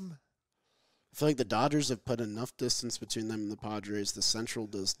 I feel like the Dodgers have put enough distance between them and the Padres. The Central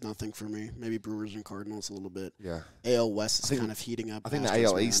does nothing for me. Maybe Brewers and Cardinals a little bit. Yeah. AL West is think- kind of heating up. I think the Astros,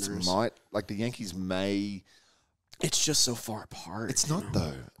 AL East Mariners. might, like the Yankees may. It's just so far apart. It's you not know?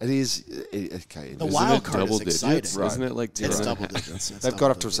 though. It is. Okay. The Isn't wild it card double is digits? exciting. Right. Isn't it like It's 10? double digits. It's They've double got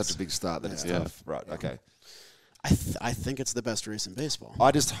off to digits. such a big start that it's Yeah. tough. Right. Okay. I think it's the best race in baseball.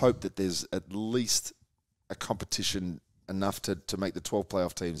 I just hope that there's at least a competition enough to make the 12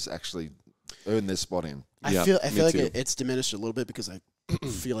 playoff teams actually earn their spot in. I Yeah, feel me like too. it's diminished a little bit because I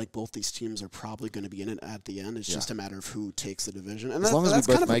feel like both these teams are probably going to be in it at the end. It's just a matter of who takes the division, and As long as we that's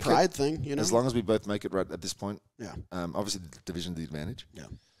both kind of a make it- pride thing, you know. As long as we both make it right at this point. Yeah. Obviously, the division's the advantage. Yeah.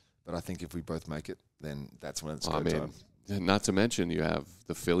 But I think if we both make it, then that's when it's I go mean, time. not to mention you have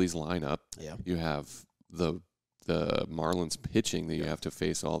the Phillies lineup. Yeah. You have the Marlins pitching that you have to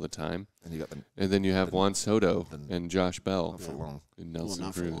face all the time, And you got them and then you have Juan Soto then- and Josh Bell for long. and well, Nelson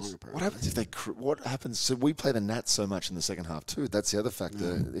not for long. Cruz. Apparently. What happens if they? What happens? So we play the Nats so much in the second half too. That's the other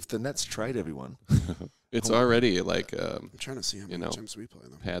factor. If the Nats trade everyone, It's already like I'm trying to see how many times we play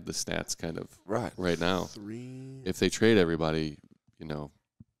them. pad the stats kind of right? right now. 3, If they trade everybody,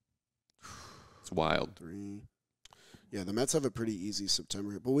 it's wild. 3. Yeah, the Mets have a pretty easy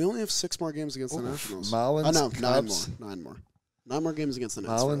September, but we only have 6 more games against the Nationals. Marlins, Oh no, 9 Cubs, more. 9 more. 9 more games against the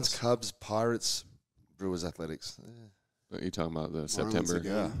Nets. for Marlins, us. Cubs, Pirates, Brewers, Athletics. What are you talking about? The Marlins September?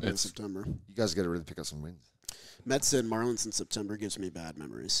 again in It's September. You guys got to really pick up some wins. Mets and Marlins in September gives me bad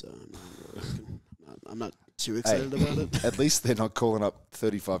memories, so I'm not too excited about it. At least they're not calling up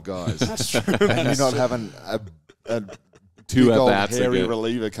 35 guys. That's true. And you're not having a Two big old at-bats hairy again.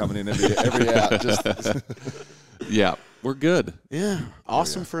 reliever coming in every out. Just Yeah, we're good. Yeah,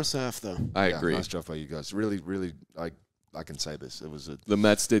 awesome first half though. I Yeah, agree. Nice job by you guys. Really, really, I can say this. It was a The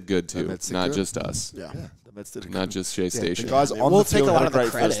Mets did good too, Mets did not good. just us, Yeah. the Mets did a not good- just Shea yeah, Station. The guys I mean, on we'll the take field a lot had of the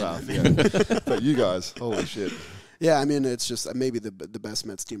great first credit. half. Yeah. But you guys, holy shit. Yeah, I mean, it's just maybe the best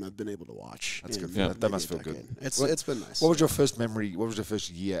Mets team I've been able to watch. That's good. in Yeah. That maybe must a feel decade. good. It's been nice. What was your first memory? What was your first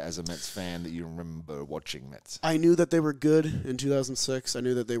year as a Mets fan that you remember watching Mets? I knew that they were good in 2006. I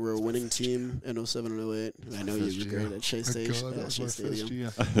knew that they were a winning team in 07 and 08. I know you were great at Shea Station. Shea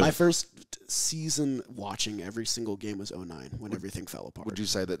Stadium. My first season watching every single game was 09 when everything fell apart. Would you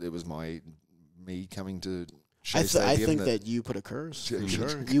say that it was me coming to Shea I Stadium? think that you put a curse. For Yeah.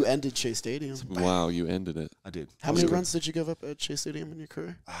 sure. You ended Shea Stadium. Wow, you ended it. I did. How many runs did you give up at Shea Stadium in your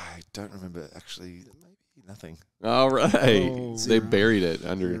career? I don't remember actually. Maybe nothing. All right. Oh. They Zero. buried it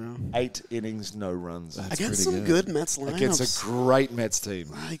under. Zero. 8 innings, no runs. That's Against pretty some good. good Mets lineups. Against a great Mets team.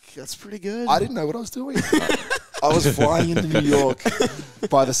 Like, that's pretty good. I didn't know what I was doing. I was flying into New York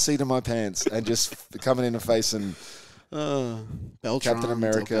by the seat of my pants and just coming in and facing Beltran, Captain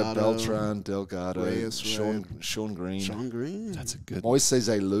America, Delgado, Beltran, Delgado, Reyes, Sean Green, Sean Green. That's a good. Moises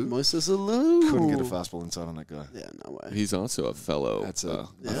Alou. Moises Alou. Couldn't get a fastball inside on that guy. Yeah, no way. He's also a fellow. That's a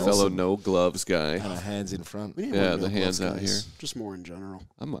yeah. fellow no gloves guy. And a hands in front. We need Yeah, more the no hands gloves out guys. here. Just more in general.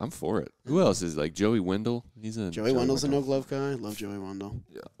 I'm for it. Who else is like Joey Wendell? He's a Joey Wendell's a no glove guy. I love Joey Wendell.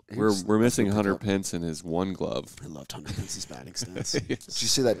 Yeah. We're missing Hunter Pence in his one glove. I loved Hunter Pence's batting stance. Did you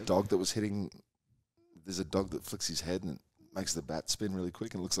see that dog that was hitting? There's a dog that flicks his head and it makes the bat spin really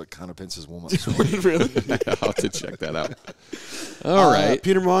quick and it looks like Hunter Pence's warm-up swing. Really? I'll have to check that out. All right.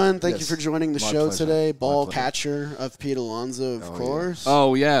 Peter Moylan, thank you Yes. for joining the My show pleasure. today. My Ball pleasure. catcher of Pete Alonso, of Oh, yeah. course.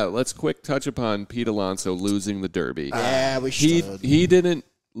 Oh yeah, let's quick touch upon Pete Alonso losing the Derby. Yeah, we He should. he didn't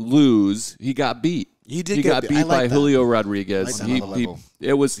lose. He got beat. He did He get got beat. beat I by like that. Julio Rodriguez. I like He, that. he Level.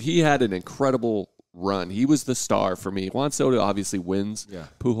 it was he had an incredible run. He was the star for me. Juan Soto obviously wins. Yeah.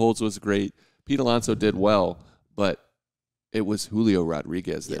 Pujols was great. Pete Alonso did well, but it was Julio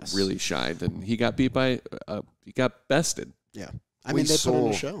Rodriguez that Yes. really shined, and he got beat by he got bested. Yeah. I We mean, they put on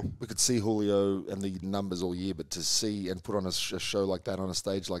a saw- show. We could see Julio and the numbers all year, but to see and put on a show like that on a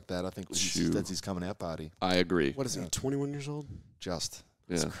stage like that, I think Shoot. that's his coming out party. I agree. What is he, 21 years old? Just.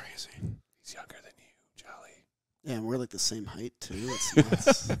 Yeah. Crazy. He's younger than you, Jolly. Yeah, and we're like the same height, too. It's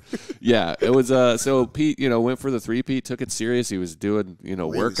nuts. Yeah, it was so Pete, went for the three-peat, took it serious. He was doing, Really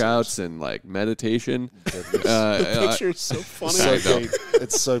workouts and like meditation. The picture is so funny. I So know. Pete.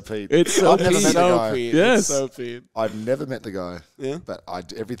 It's so Pete. It's so I've never Pete. met the guy. Pete. Yes. It's so Pete. I've never met the guy, Yeah. but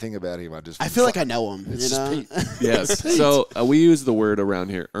everything about him, I feel like I know him. It's you know? just Pete. Yes. So we use the word around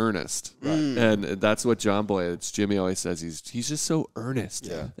here, earnest, Right. and that's what Jomboy. It's Jimmy always says. He's just so earnest.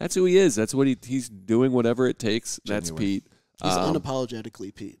 Yeah. That's who he is. That's what he's doing. Whatever it takes. That's Genuine. Pete. He's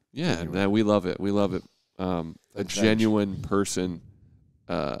unapologetically Pete. Yeah, and we love it. We love it. A Don't change. genuine person.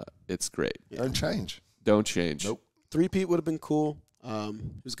 It's great. Don't change. Don't change. Nope. 3 Pete would have been cool. He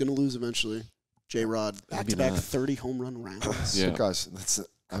was going to lose eventually. J-Rod, back-to-back not. 30 home run rounds. Yeah. But guys,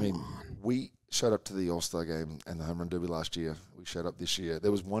 we showed up to the All-Star game and the Home Run Derby last year. We showed up this year.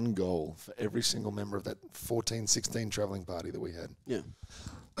 There was one goal for every single member of that 14, 16 traveling party that we had. Yeah.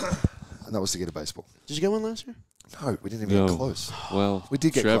 And that was to get a baseball. Did you get one last year? No, we didn't even No. get close. Well, We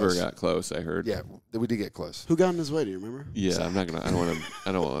did get Trevor close. got close. I heard. Yeah, we did get close. Who got in his way? Do you remember? Yeah, I'm not gonna. I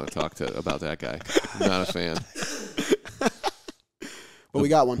don't want to talk about that guy. I'm not a fan. But we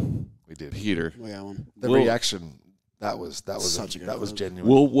got one. We did. Peter. We got one. The We'll- reaction, that was Such a good that was one. genuine.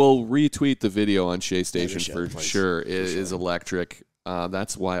 We'll retweet the video on Shea Station should, for please. sure. It is electric.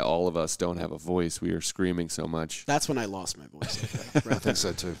 That's why all of us don't have a voice. We are screaming so much. That's when I lost my voice. I think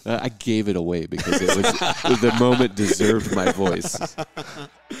so too. I gave it away because it was the moment deserved my voice.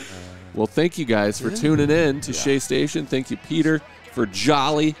 Well, thank you guys for tuning in to Shea Station. Thank you, Peter, for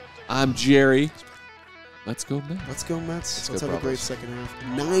Jolly. I'm Jerry. Let's go, man. Let's go, Mets. go, Let's have a great Bravos. second half.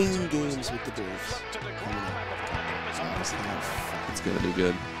 9 games with the Braves. Coming up. Let's have fun. It's gonna be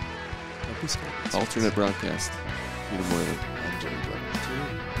good. Don't be scared. Alternate broadcast. Peter Moylan. I'm Jerry Butler.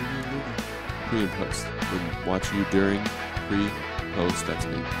 Pre and post. And watch you during, pre, post. That's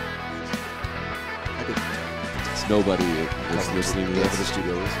me. Nobody is listening to Wherever the this.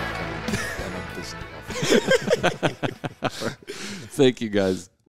 studio is, I'm coming. And I'm this. Thank you, guys.